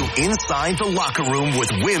listening to Inside the Locker Room with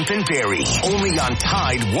Wimp and Barry, only on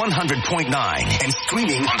Tide 100.9 and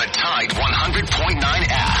streaming on the Tide 100.9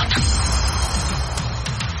 app.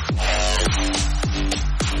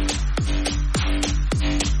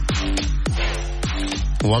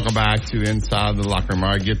 Welcome back to Inside the Locker Room.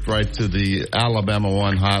 I get right to the Alabama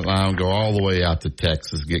One hotline, go all the way out to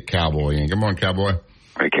Texas, get Cowboy in. Good morning, Cowboy.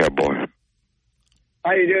 Hey, Cowboy.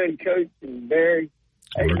 How you doing, Coach and Barry?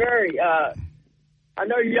 Hey, Barry, I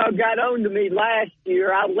know y'all got on to me last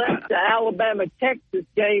year. I left the Alabama-Texas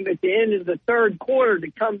game at the end of the third quarter to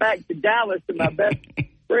come back to Dallas to my best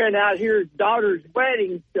friend out here's daughter's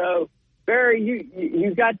wedding. So, Barry,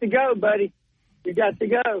 you got to go, buddy. You got to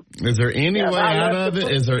go. Is there any way out of it?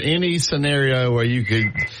 Is there any scenario where you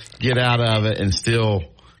could get out of it and still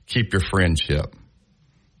keep your friendship?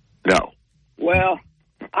 No. Well,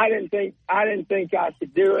 I didn't think I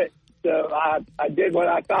could do it. So I did what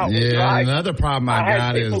I thought was right. Another problem I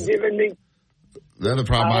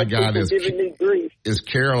got is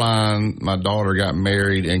Caroline, my daughter, got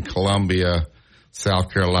married in Columbia, South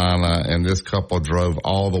Carolina, and this couple drove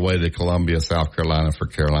all the way to Columbia, South Carolina for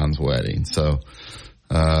Caroline's wedding. So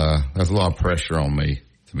there's a lot of pressure on me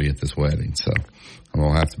to be at this wedding. So I'm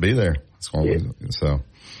going to have to be there. So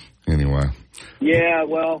anyway. Yeah,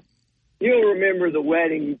 well. You'll remember the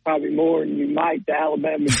wedding probably more than you might the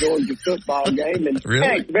Alabama-Georgia football game. And really?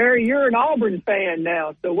 Heck, Barry, you're an Auburn fan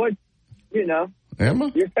now. So what, Am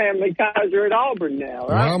I? Your family ties are at Auburn now,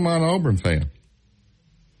 right? Well, I'm an Auburn fan.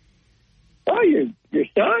 Oh, your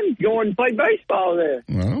son's going to play baseball there.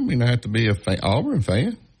 Well, I don't mean I have to be a Auburn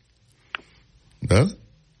fan. Does it?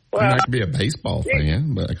 Well, I have to be a baseball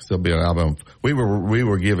fan, but I can still be an Alabama. We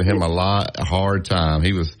were giving him a hard time.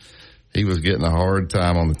 He was getting a hard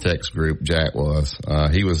time on the text group, Jack was.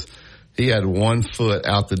 He had 1 foot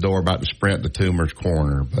out the door about to sprint to Toomer's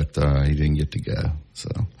Corner, but he didn't get to go. So,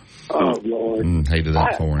 oh, Lord. Hated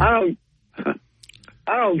that for him.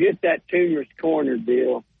 I don't get that Toomer's Corner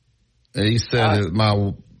deal. He said that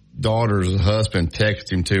my daughter's husband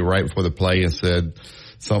texted him, too, right before the play and said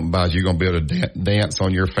something about you're going to be able to dance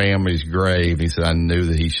on your family's grave. He said, I knew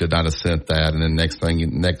that he should not have sent that. And then next play,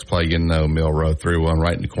 Milroe threw one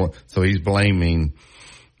right in the corner. So he's blaming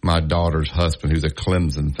my daughter's husband, who's a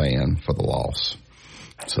Clemson fan, for the loss.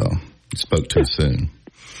 So he spoke too soon.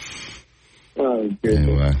 Oh, good.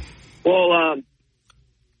 Anyway. Well,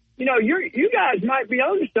 you guys might be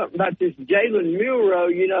on to something about this Jalen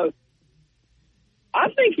Milroe. I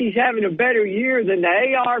think he's having a better year than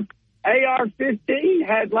the AR-15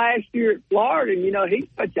 had last year at Florida. And, he's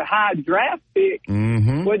such a high draft pick.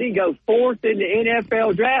 Mm-hmm. Would he go fourth in the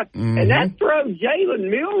NFL draft? Mm-hmm. And that throw Jalen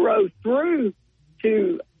Milroe through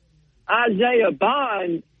to Isaiah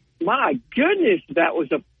Bond, my goodness, that was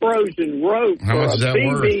a frozen rope. How much is that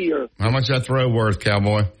BB worth? How much is that throw worth,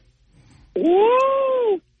 Cowboy?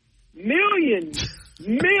 Woo! Millions.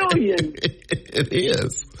 It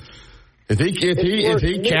is. If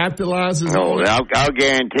he capitalizes on it. I'll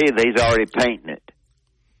guarantee that he's already painting it.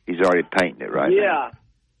 He's already painting it right now. Yeah.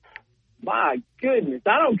 My goodness.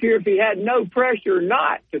 I don't care if he had no pressure or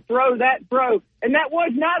not to throw that throw. And that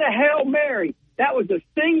was not a Hail Mary. That was a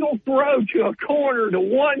single throw to a corner to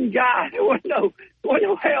one guy. There wasn't no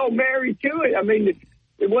Hail Mary to it. I mean,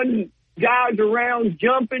 it wasn't guys around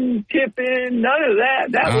jumping, tipping, none of that.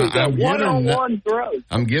 That was a one-on-one throw.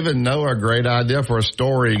 I'm giving Noah a great idea for a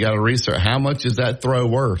story. You got to research. How much is that throw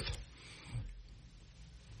worth?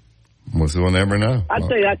 We'll never know. I'd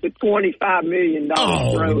say that's a $25 million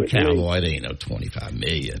throw. Cowboy, it ain't no $25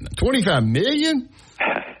 million. $25 million?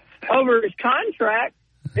 Over his contract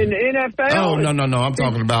in the NFL. Oh, no. I'm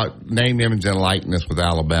talking about name, image, and likeness with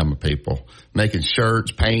Alabama people. Making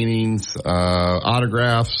shirts, paintings,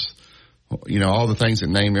 autographs. All the things that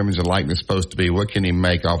name, image, and likeness is supposed to be. What can he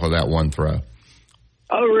make off of that one throw?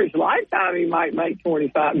 Over his lifetime, he might make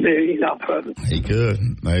 $25 million off of it. He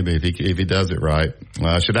could, maybe, if he does it right.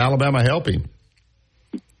 Should Alabama help him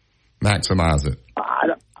maximize it? I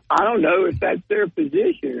don't know if that's their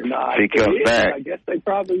position or not. If he comes back. I guess they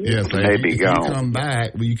probably will. Yes, if you come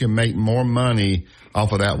back, you can make more money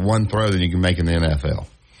off of that one throw than you can make in the NFL.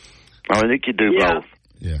 I think you do both.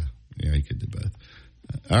 Yeah, you could do both.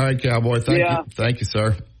 All right, Cowboy. Thank you,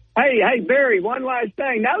 sir. Hey, Barry, one last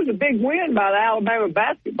thing. That was a big win by the Alabama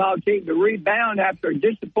basketball team to rebound after a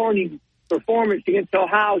disappointing performance against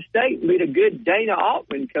Ohio State and beat a good Dana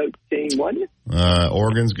Altman coach team, wasn't it?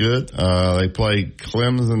 Oregon's good. They play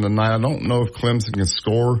Clemson tonight. I don't know if Clemson can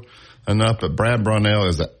score enough, but Brad Brownell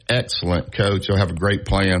is an excellent coach. He'll have a great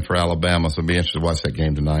plan for Alabama, so I'll be interested to watch that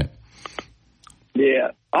game tonight.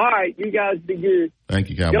 Yeah. All right, you guys be good. Thank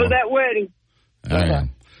you, Cowboy. Go to that wedding.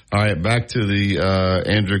 All right, back to the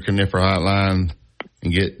Andrew Conifer hotline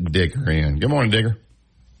and get Digger in. Good morning, Digger.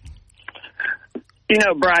 You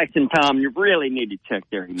know, Bryce and Tom, you really need to check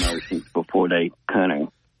their emotions before they kind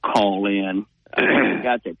of call in. They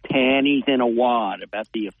got their panties in a wad about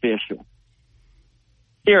the official.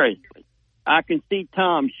 Seriously, I can see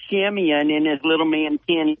Tom shimmying in his little man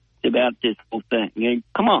tennis about this whole thing. You know,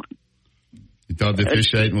 come on. You thought the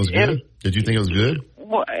officiating was good? Did you think it was good?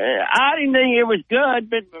 Well, I didn't think it was good,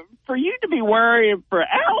 but for you to be worried, for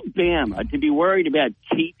Alabama to be worried about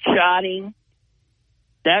cheap shotting,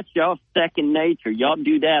 that's y'all second nature. Y'all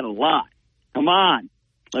do that a lot. Come on.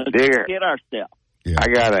 Let's Digger, get ourselves. Yeah. I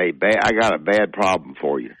got a bad problem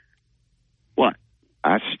for you. What?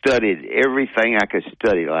 I studied everything I could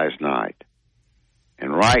study last night.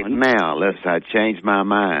 And right now, unless I change my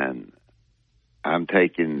mind, I'm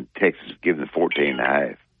taking Texas, giving the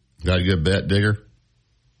 14.5. Got a good bet, Digger?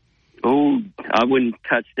 Oh, I wouldn't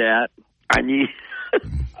touch that. I knew.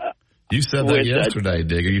 You said that yesterday,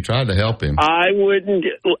 Digger. You tried to help him. I wouldn't.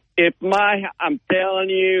 I'm telling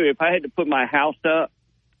you, if I had to put my house up,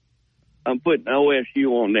 I'm putting OSU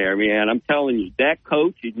on there, man. I'm telling you, that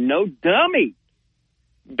coach is no dummy.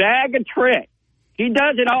 Bag of tricks. He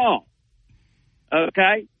does it all.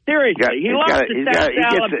 Okay? Seriously. He lost to South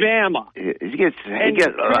Alabama. He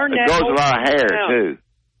grows a lot of hair, too.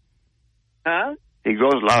 Huh? He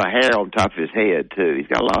grows a lot of hair on top of his head, too. He's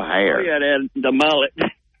got a lot of hair. Oh, yeah, the mullet.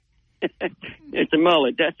 It's a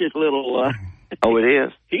mullet. That's just little... Oh, it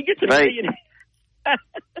is? He gets $1 million.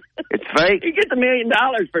 It's fake? He gets $1 million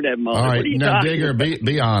for that mullet. All right, what are you now, talking Digger, about?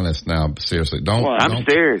 be honest now. Seriously. I'm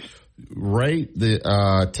serious. Rate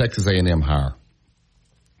the Texas A&M hire.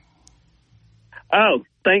 Oh,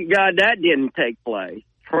 thank God that didn't take place.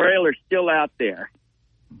 Trailer's still out there.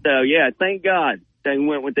 So, yeah, thank God they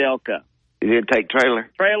went with Elko. You didn't take Trailer?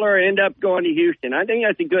 Trailer ended up going to Houston. I think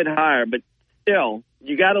that's a good hire, but still,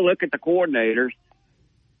 you got to look at the coordinators.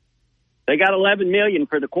 They got $11 million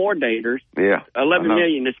for the coordinators. Yeah, $11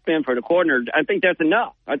 million to spend for the coordinators. I think that's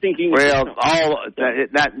enough. I think you can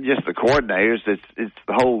not just the coordinators. It's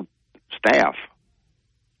the whole staff.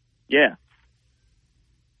 Yeah,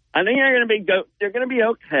 I think they're going to be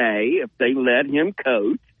okay if they let him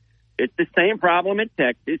coach. It's the same problem in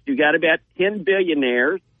Texas. You got about 10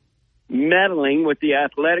 billionaires meddling with the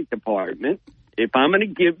athletic department. If I'm going to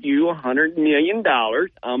give you $100 million,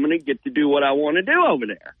 I'm going to get to do what I want to do over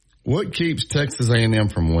there. What keeps Texas A&M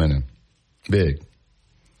from winning? Big.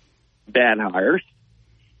 Bad hires.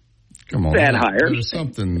 Come on. Bad hires. There's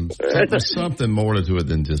something more to it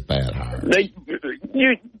than just bad hires.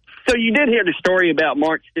 So you did hear the story about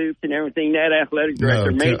Mark Stoops and everything. That athletic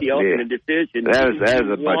director made the ultimate decision. That was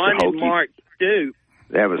a bunch of hokey. Mark Stoops.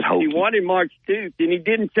 That was hokey. He wanted Mark Stoops, and he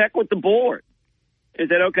didn't check with the board. He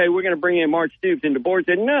said, okay, we're going to bring in Mark Stoops. And the board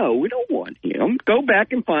said, no, we don't want him. Go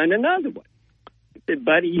back and find another one. He said,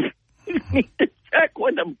 buddy, you need to check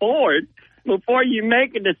with the board before you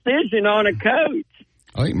make a decision on a coach.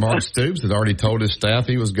 I think Mark Stoops had already told his staff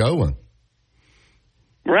he was going.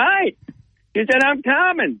 Right. He said, I'm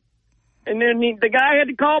coming. And then the guy had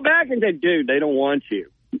to call back and say, dude, they don't want you.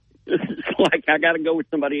 It's like, I got to go with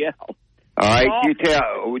somebody else. All right, how do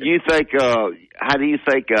you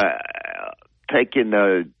think taking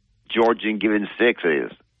Georgia and giving 6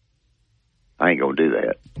 is? I ain't going to do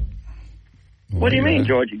that. What do you mean,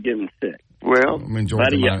 Georgia giving 6? Well, I mean,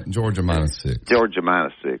 Georgia minus 6. Georgia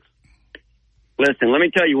minus 6. Listen, let me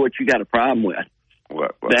tell you what you got a problem with.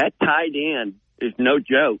 What? That tight end is no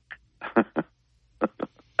joke.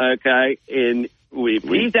 Okay? And if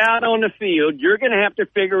he's out on the field, you're going to have to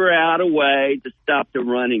figure out a way to stop the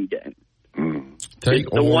running game.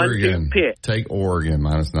 Take Oregon. Take Oregon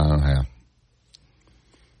minus 9.5.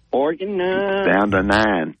 Oregon down to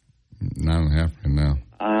 9. 9.5 right now.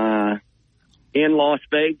 In Las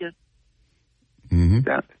Vegas. Mm-hmm.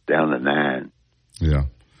 Down to 9. Yeah.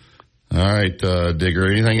 All right, Digger.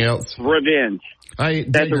 Anything else? Revenge. Hey,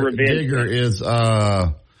 That's a revenge. Digger is.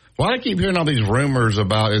 Well, I keep hearing all these rumors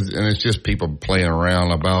about, and it's just people playing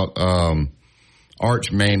around about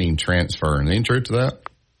Arch Manning transferring. Any truth to that?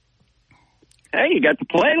 Hey, you got to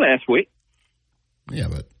play last week. Yeah,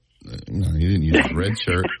 but no, you didn't use the red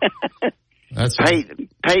shirt.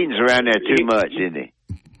 Peyton's around there too much, isn't he?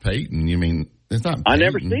 Peyton. You mean it's not? Peyton. I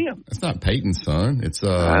never see him. It's not Peyton's son. It's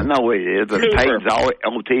I know it is, but Peyton's always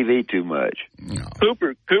on TV too much. No.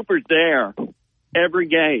 Cooper's there every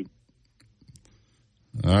game.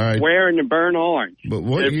 All right. Wearing the burnt orange. But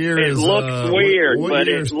what year it is looks weird, what but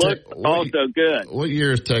year it looks also good. What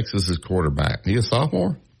year is Texas's quarterback? He a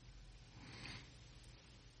sophomore?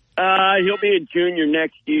 He'll be a junior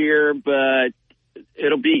next year, but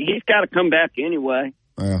he's got to come back anyway.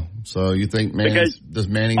 Well, so you think does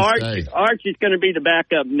Manning stay? Archie's going to be the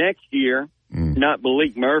backup next year, not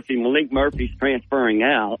Malik Murphy. Malik Murphy's transferring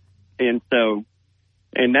out, and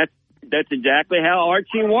that's exactly how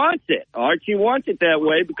Archie wants it. Archie wants it that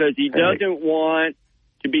way because he doesn't want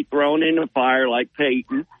to be thrown in the fire like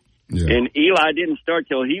Peyton. Yeah. And Eli didn't start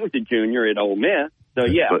till he was a junior at Ole Miss. So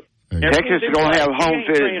But Texas is going to have home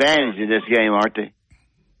field advantage in this game, aren't they?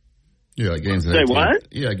 Yeah, games in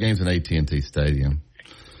games in AT&T Stadium.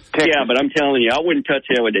 Texas. Yeah, but I'm telling you, I wouldn't touch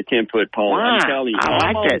that with a 10-foot pole. Why? I'm telling you,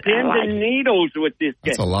 I'm on pins and needles with this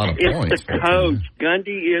game. That's a lot of points. It's the coach.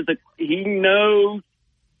 Gundy he knows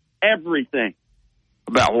everything.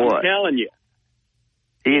 About what? I'm telling you.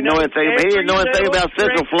 He didn't know anything about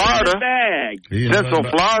Central Florida. Central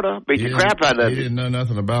Florida beat the crap out of He didn't know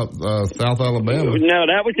nothing about South Alabama. No,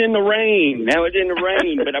 that was in the rain.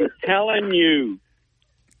 But I'm telling you,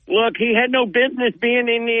 look, he had no business being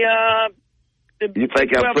in the. You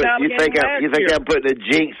think I'm putting a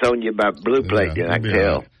jinx on you by blue plate? I can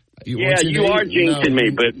tell. You are jinxing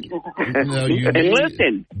me, but and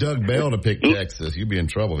listen, Doug Bell to pick Texas. You'd be in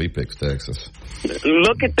trouble if he picks Texas.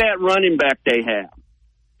 Look at that running back they have.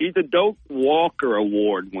 He's a Doak Walker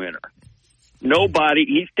Award winner.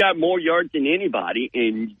 He's got more yards than anybody,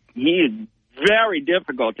 and he is very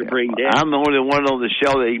difficult to bring down. I'm the only one on the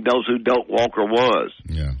show that knows who Doak Walker was.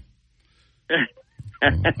 Yeah.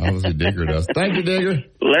 Obviously, Digger does. Thank you, Digger.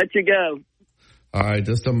 Let you go. All right,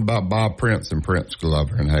 just something about Bob Prince and Prince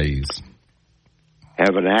Glover and Hayes.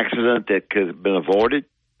 Have an accident that could have been avoided.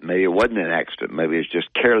 Maybe it wasn't an accident. Maybe it's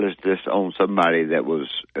just carelessness on somebody that was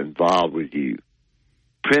involved with you.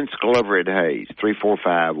 Prince Glover at Hayes,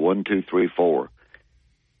 345-1234.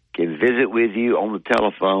 Can visit with you on the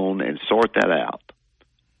telephone and sort that out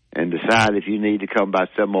and decide if you need to come by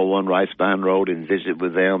 701 Ricebind Road and visit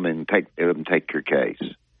with them and take your case.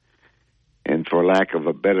 And for lack of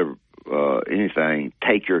a better anything,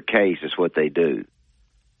 take your case is what they do.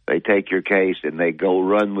 They take your case and they go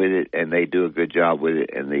run with it, and they do a good job with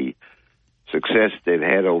it, and the success they've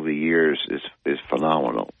had over the years is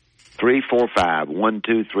phenomenal.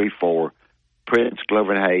 345-1234, Prince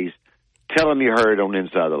Glover and Hayes. Tell them you heard on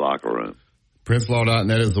Inside the Locker Room.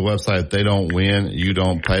 PrinceLaw.net is the website. If they don't win, you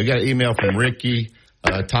don't pay. We got an email from Ricky.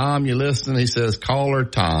 Tom, you listening? He says, caller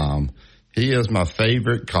Tom. He is my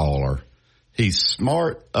favorite caller. He's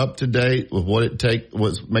smart, up to date with what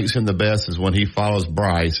makes him the best is when he follows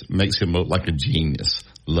Bryce, makes him look like a genius.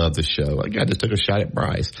 Love the show. That guy just took a shot at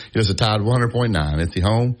Bryce. He was a Tide 100.9. It's the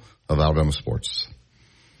home of Alabama sports.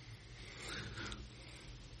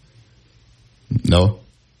 Noah?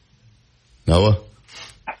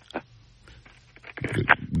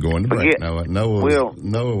 Going to break, Noah.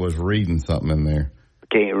 Noah was reading something in there.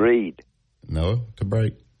 Can't read. Noah, to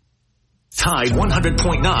break. Tide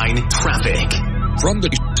 100.9 traffic. From the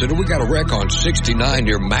center, we got a wreck on 69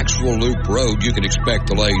 near Maxwell Loop Road. You can expect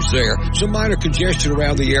delays there. Some minor congestion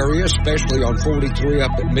around the area, especially on 43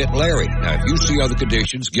 up at Mitt-Larry. Now, if you see other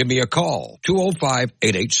conditions, give me a call.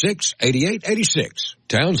 205-886-8886.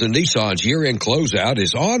 Townsend Nissan's year-end closeout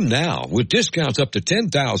is on now with discounts up to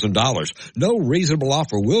 $10,000. No reasonable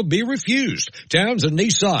offer will be refused. Townsend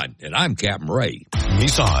Nissan, and I'm Captain Ray.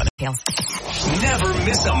 Nissan. Never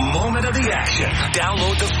miss a moment of the action.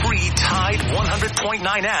 Download the free Tide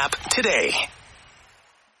 100.9 app today.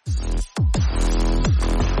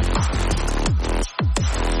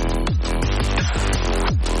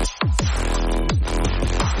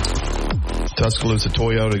 Tuscaloosa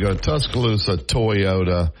Toyota. Go to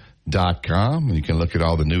TuscaloosaToyota.com, and you can look at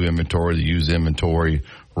all the new inventory, the used inventory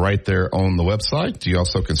right there on the website. You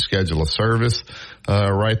also can schedule a service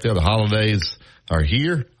right there. The holidays are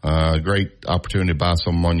here. Great opportunity to buy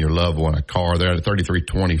someone your loved one a car there at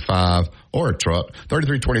 3325 or a truck,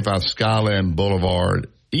 3325 Skyland Boulevard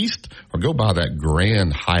East, or go buy that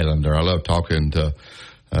Grand Highlander. I love talking to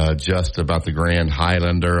just about the Grand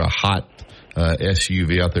Highlander, a hot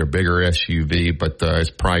SUV out there, bigger SUV, but it's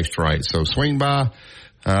priced right. So swing by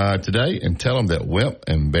today and tell them that Wimp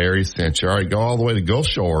and Barry sent you. All right, go all the way to Gulf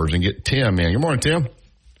Shores and get Tim in. Good morning, Tim.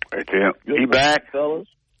 Hey, Tim. You back, fellas?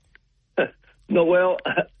 No, well,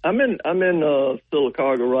 I'm in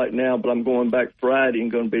Sylacauga right now, but I'm going back Friday and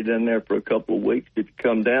going to be down there for a couple of weeks. If you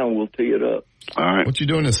come down, we'll tee it up. All right. What you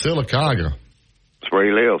doing in Sylacauga? That's where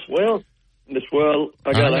he lives. Well,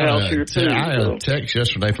 I got a house here too. I had a text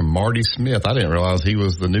yesterday from Marty Smith. I didn't realize he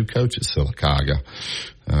was the new coach at Sylacauga.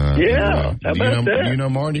 How about that? Do you know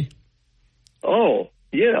Marty? Oh,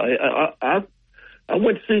 yeah. I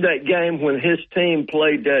went to see that game when his team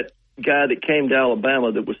played that guy that came to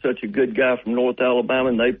Alabama that was such a good guy from North Alabama,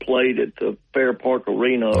 and they played at the Fair Park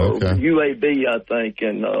Arena, or UAB, I think,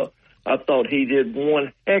 and I thought he did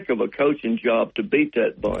one heck of a coaching job to beat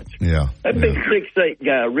that bunch. Yeah. That big 6'8"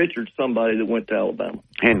 guy, Richard somebody that went to Alabama.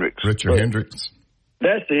 Richard Hendricks.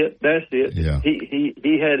 That's it. Yeah.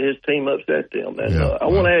 He had his team upset them. And I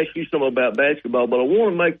want to ask you something about basketball, but I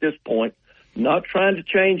want to make this point, not trying to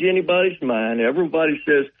change anybody's mind. Everybody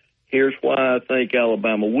says, here's why I think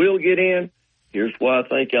Alabama will get in. Here's why I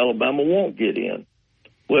think Alabama won't get in.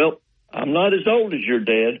 Well, I'm not as old as your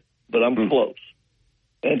dad, but I'm close.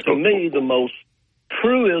 And to me, the most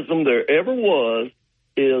truism there ever was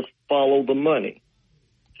is follow the money.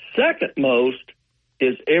 Second most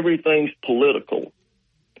is everything's political.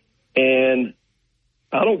 And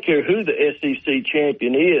I don't care who the SEC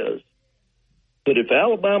champion is, but if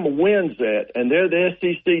Alabama wins that and they're the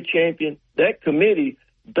SEC champion, that committee,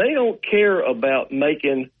 they don't care about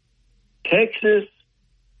making Texas,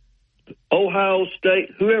 Ohio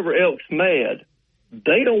State, whoever else mad.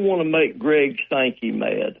 They don't want to make Greg Sankey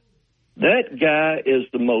mad. That guy is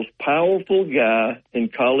the most powerful guy in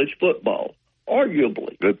college football,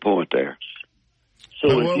 arguably. Good point there.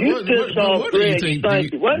 So if you piss off Greg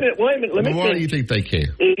Sankey, wait a minute, let me finish. Why do you think they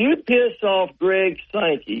care? If you piss off Greg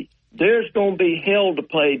Sankey, there's going to be hell to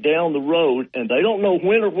pay down the road, and they don't know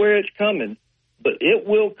when or where it's coming, but it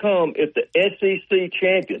will come if the SEC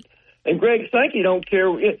champion. And Greg Sankey don't care.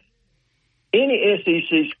 Any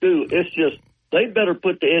SEC school, it's just, they better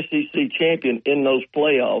put the SEC champion in those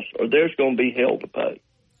playoffs, or there's going to be hell to pay.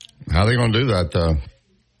 How are they going to do that, though?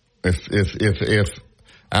 If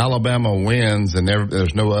Alabama wins and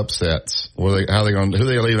there's no upsets, who are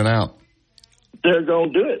they leaving out? They're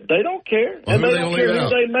going to do it. They don't care, and they don't care who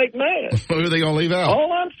they make mad. Who are they going to leave out?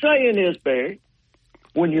 All I'm saying is, Barry,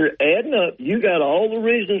 when you're adding up, you got all the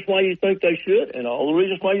reasons why you think they should, and all the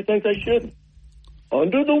reasons why you think they shouldn't.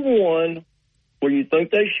 Under the one where you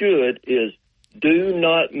think they should is, do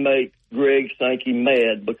not make Greg Sankey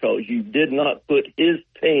mad because you did not put his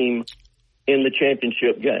team in the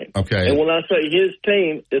championship game. Okay. And when I say his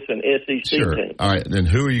team, it's an SEC team. All right. Then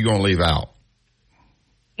who are you going to leave out?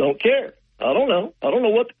 Don't care. I don't know. I don't know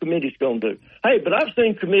what the committee's going to do. Hey, but I've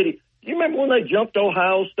seen committee. You remember when they jumped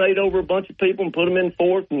Ohio State over a bunch of people and put them in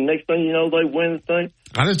fourth, and next thing you know, they win the thing?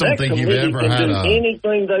 I just don't think you've ever had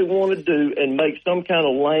anything they want to do and make some kind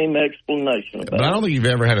of lame explanation about it. But I don't think you've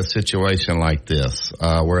ever had a situation like this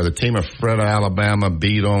where the team of Fred, Alabama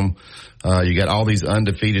beat them. You got all these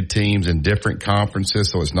undefeated teams in different conferences,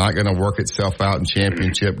 so it's not going to work itself out in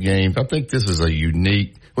championship games. I think this is a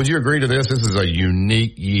unique. Would you agree to this? This is a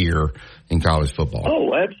unique year in college football.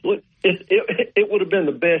 Oh, absolutely. It would have been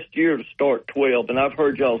the best year to start 12, and I've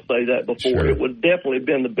heard y'all say that before. Sure. It would definitely have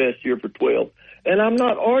been the best year for 12. And I'm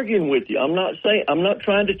not arguing with you. I'm not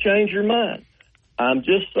trying to change your mind. I'm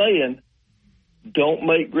just saying, don't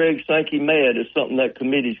make Greg Sankey mad is something that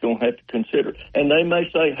committee's going to have to consider. And they may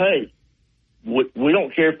say, hey, we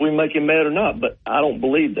don't care if we make him mad or not, but I don't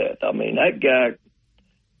believe that. I mean, that guy,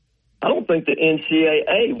 I don't think the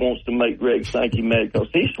NCAA wants to make Greg Sankey mad because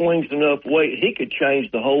he swings enough weight. He could change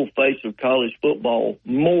the whole face of college football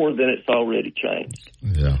more than it's already changed.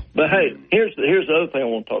 Yeah. But, hey, here's the other thing I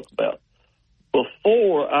want to talk about.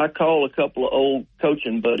 Before I call a couple of old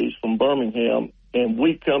coaching buddies from Birmingham and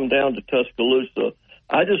we come down to Tuscaloosa,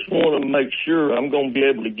 I just want to make sure I'm going to be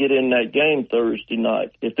able to get in that game Thursday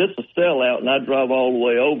night. If it's a sellout and I drive all the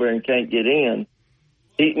way over and can't get in,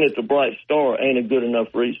 eating at the Bright Star ain't a good enough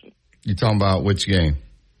reason. You talking about which game?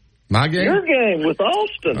 My game? Your game with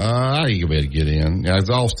Austin. I think you'll be able to get in. Yeah,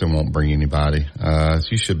 Austin won't bring anybody. So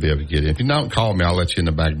you should be able to get in. If you don't call me, I'll let you in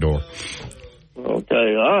the back door.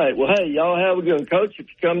 Okay, all right. Well, hey, y'all have a good one. Coach, if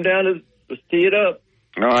you come down, let's tee it up.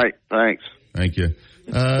 All right, thanks. Thank you.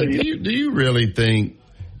 Do you really think,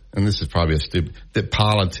 and this is probably that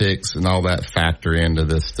politics and all that factor into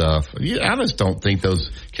this stuff? I just don't think those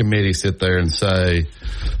committees sit there and say,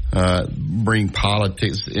 bring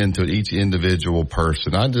politics into each individual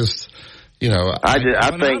person. I just, the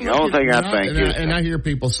only thing I think is. And I hear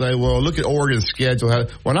people say, well, look at Oregon's schedule.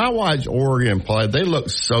 When I watch Oregon play, they look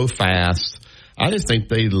so fast. I just think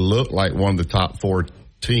they look like one of the top 4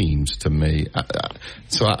 teams to me.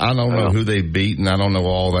 So I don't know who they've beaten. I don't know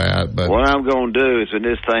all that. But what I'm going to do is, when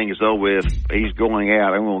this thing is over with, he's going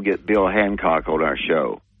out, I'm going to get Bill Hancock on our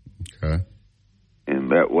show. Okay.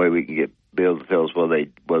 And that way we can get Bill to tell us whether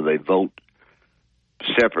they vote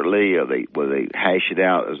separately or whether they hash it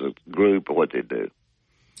out as a group or what they do.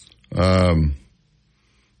 I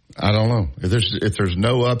don't know. If there's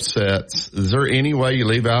no upsets, is there any way you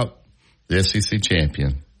leave out the SEC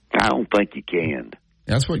champion? I don't think you can.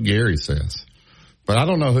 That's what Gary says. But I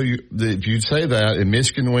don't know if you say that, if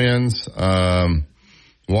Michigan wins,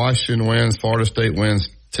 Washington wins, Florida State wins,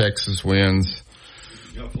 Texas wins.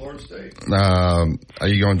 Florida State. Are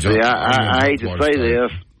you going to jump? See, I hate to say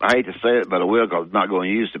this. I hate to say it, but I will because I'm not going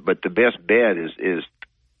to use it. But the best bet is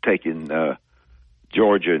taking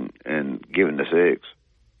Georgia and giving the 6.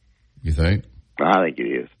 You think? I think it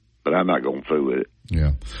is, but I'm not going through with it.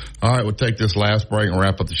 Yeah. All right, we'll take this last break and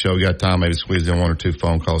wrap up the show. We got time maybe squeeze in 1 or 2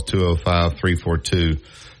 phone calls,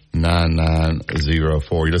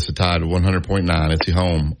 205-342-9904. You listen to Tide 100.9. It's the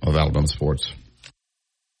home of Alabama sports.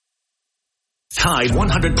 Tide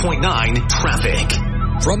 100.9 traffic.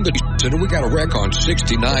 From the center, we got a wreck on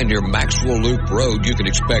 69 near Maxwell Loop Road. You can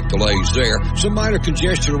expect delays there. Some minor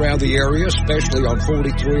congestion around the area, especially on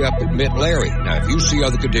 43 up at Mid-Larry. Now, if you see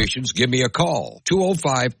other conditions, give me a call.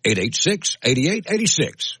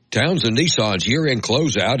 205-886-8886. Townsend Nissan's year-end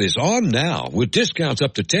closeout is on now with discounts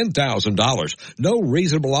up to $10,000. No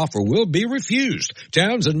reasonable offer will be refused.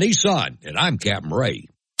 Townsend Nissan, and I'm Captain Ray.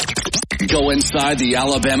 Go inside the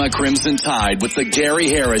Alabama Crimson Tide with the Gary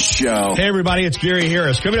Harris Show. Hey, everybody, it's Gary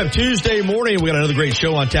Harris. Coming up Tuesday morning, we got another great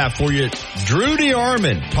show on tap for you. Drew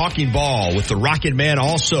DeArmond talking ball with the Rocket Man.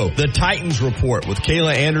 Also, the Titans Report with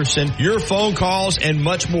Kayla Anderson, your phone calls, and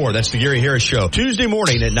much more. That's the Gary Harris Show, Tuesday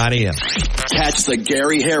morning at 9 a.m. Catch the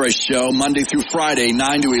Gary Harris Show Monday through Friday,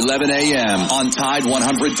 9 to 11 a.m. on Tide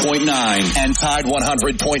 100.9 and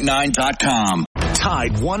Tide100.9.com.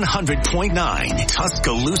 Tide 100.9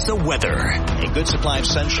 Tuscaloosa weather. A good supply of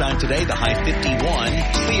sunshine today, the high 51.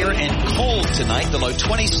 Clear and cold tonight, the low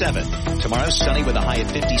 27. Tomorrow, sunny with a high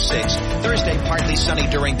of 56. Thursday, partly sunny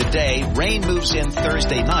during the day. Rain moves in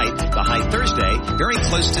Thursday night. The high Thursday, very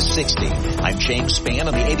close to 60. I'm James Spann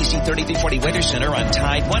on the ABC 3340 Weather Center on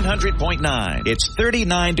Tide 100.9. It's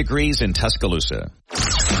 39 degrees in Tuscaloosa.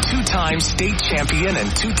 Two-time state champion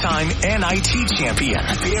and two-time NIT champion,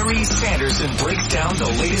 Barry Sanderson breaks down the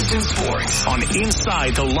latest in sports on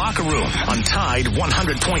Inside the Locker Room on Tide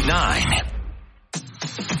 100.9.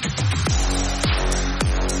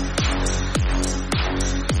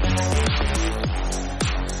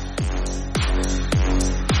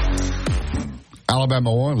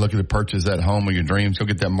 Alabama One, looking to purchase that home of your dreams. Go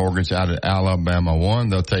get that mortgage out at Alabama One.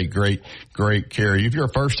 They'll take great care of you. If you're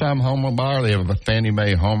a first-time home buyer, they have a Fannie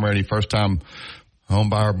Mae Home Ready first-time home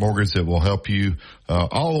buyer mortgage that will help you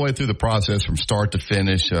all the way through the process from start to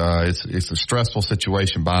finish. It's a stressful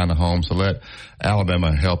situation buying a home, so let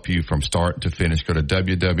Alabama help you from start to finish. Go to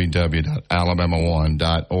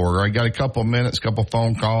www.alabama1.org. I got a couple of minutes, couple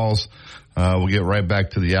phone calls. We'll get right back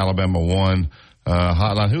to the Alabama One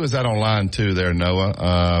hotline. Who is that on line 2 there,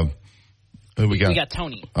 Noah? Who we got? We got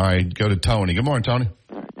Tony. All right, go to Tony. Good morning, Tony.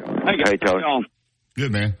 Hey, Tony.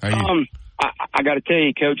 Good, man. How are you? I got to tell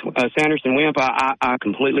you, Coach Sanderson Wimp, I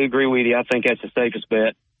completely agree with you. I think that's the safest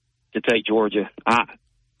bet to take Georgia. I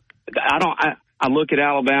look at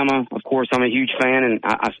Alabama. Of course, I'm a huge fan, and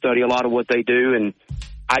I study a lot of what they do. And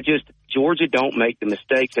Georgia don't make the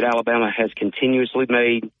mistakes that Alabama has continuously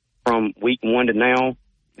made from week 1 to now.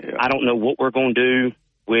 Yeah. I don't know what we're going to do.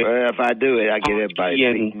 Well, if I do it, I get everybody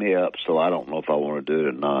to beat me up, so I don't know if I want to do it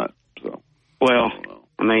or not. So, well,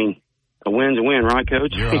 I mean, a win's a win, right,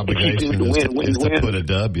 Coach? Your obligation is to put a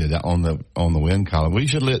W on the win column. We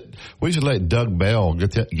should let Doug Bell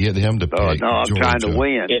get him to pick. No, I'm Georgia. trying to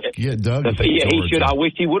win. Get Doug. He should. I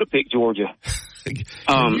wish he would have picked Georgia.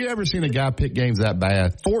 Have you ever seen a guy pick games that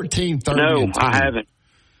bad? 14-30. No, I haven't.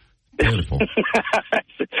 Beautiful.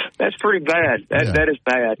 That's pretty bad. That is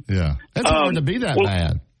bad. Yeah, that's hard to be that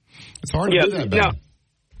bad. It's hard to be that bad. Now,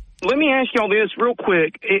 let me ask y'all this real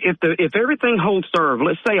quick. If everything holds serve,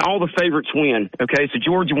 let's say all the favorites win. Okay, so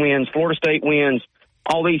Georgia wins, Florida State wins,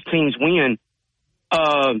 all these teams win.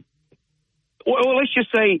 Well, let's just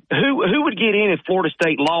say who would get in if Florida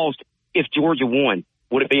State lost if Georgia won?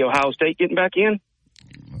 Would it be Ohio State getting back in?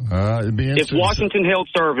 It'd be if Washington held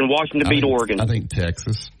serve and Washington beat Oregon. I think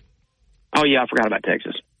Texas. Oh, yeah, I forgot about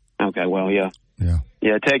Texas. Okay, well, yeah.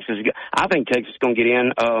 Yeah, Texas. I think Texas is going to get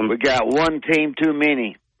in. We got one team too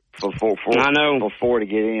many for four to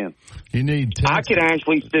get in. You need Texas. I could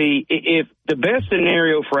actually see if the best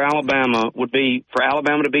scenario for Alabama would be for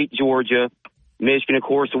Alabama to beat Georgia, Michigan, of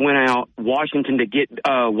course, to win out. Washington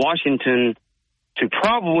to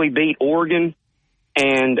probably beat Oregon,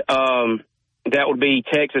 and that would be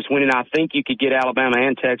Texas winning. I think you could get Alabama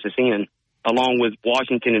and Texas in, along with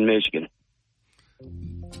Washington and Michigan.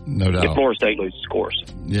 No doubt. If Florida State loses, of course.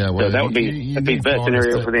 Yeah, well, so that would be the best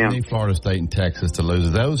scenario for them. You need Florida State and Texas to lose.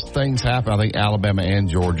 If those things happen, I think Alabama and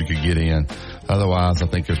Georgia could get in. Otherwise, I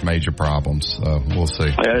think there's major problems. We'll see.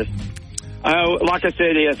 Like I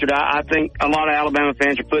said yesterday, I think a lot of Alabama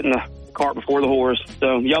fans are putting the cart before the horse.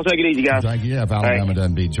 So y'all take it easy, guys. Yeah, if Alabama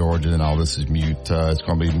doesn't beat Georgia, then all this is mute. It's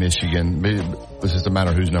going to be Michigan. It's just a matter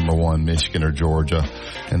of who's number one, Michigan or Georgia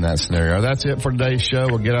in that scenario. That's it for today's show.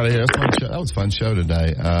 We'll get out of here. That was a fun show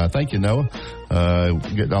today. Thank you, Noah.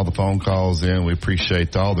 Getting all the phone calls in. We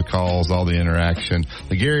appreciate all the calls, all the interaction.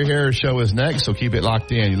 The Gary Harris Show is next, so keep it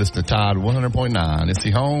locked in. You listen to Tide 100.9. It's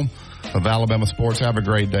the home of Alabama sports. Have a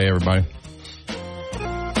great day, everybody.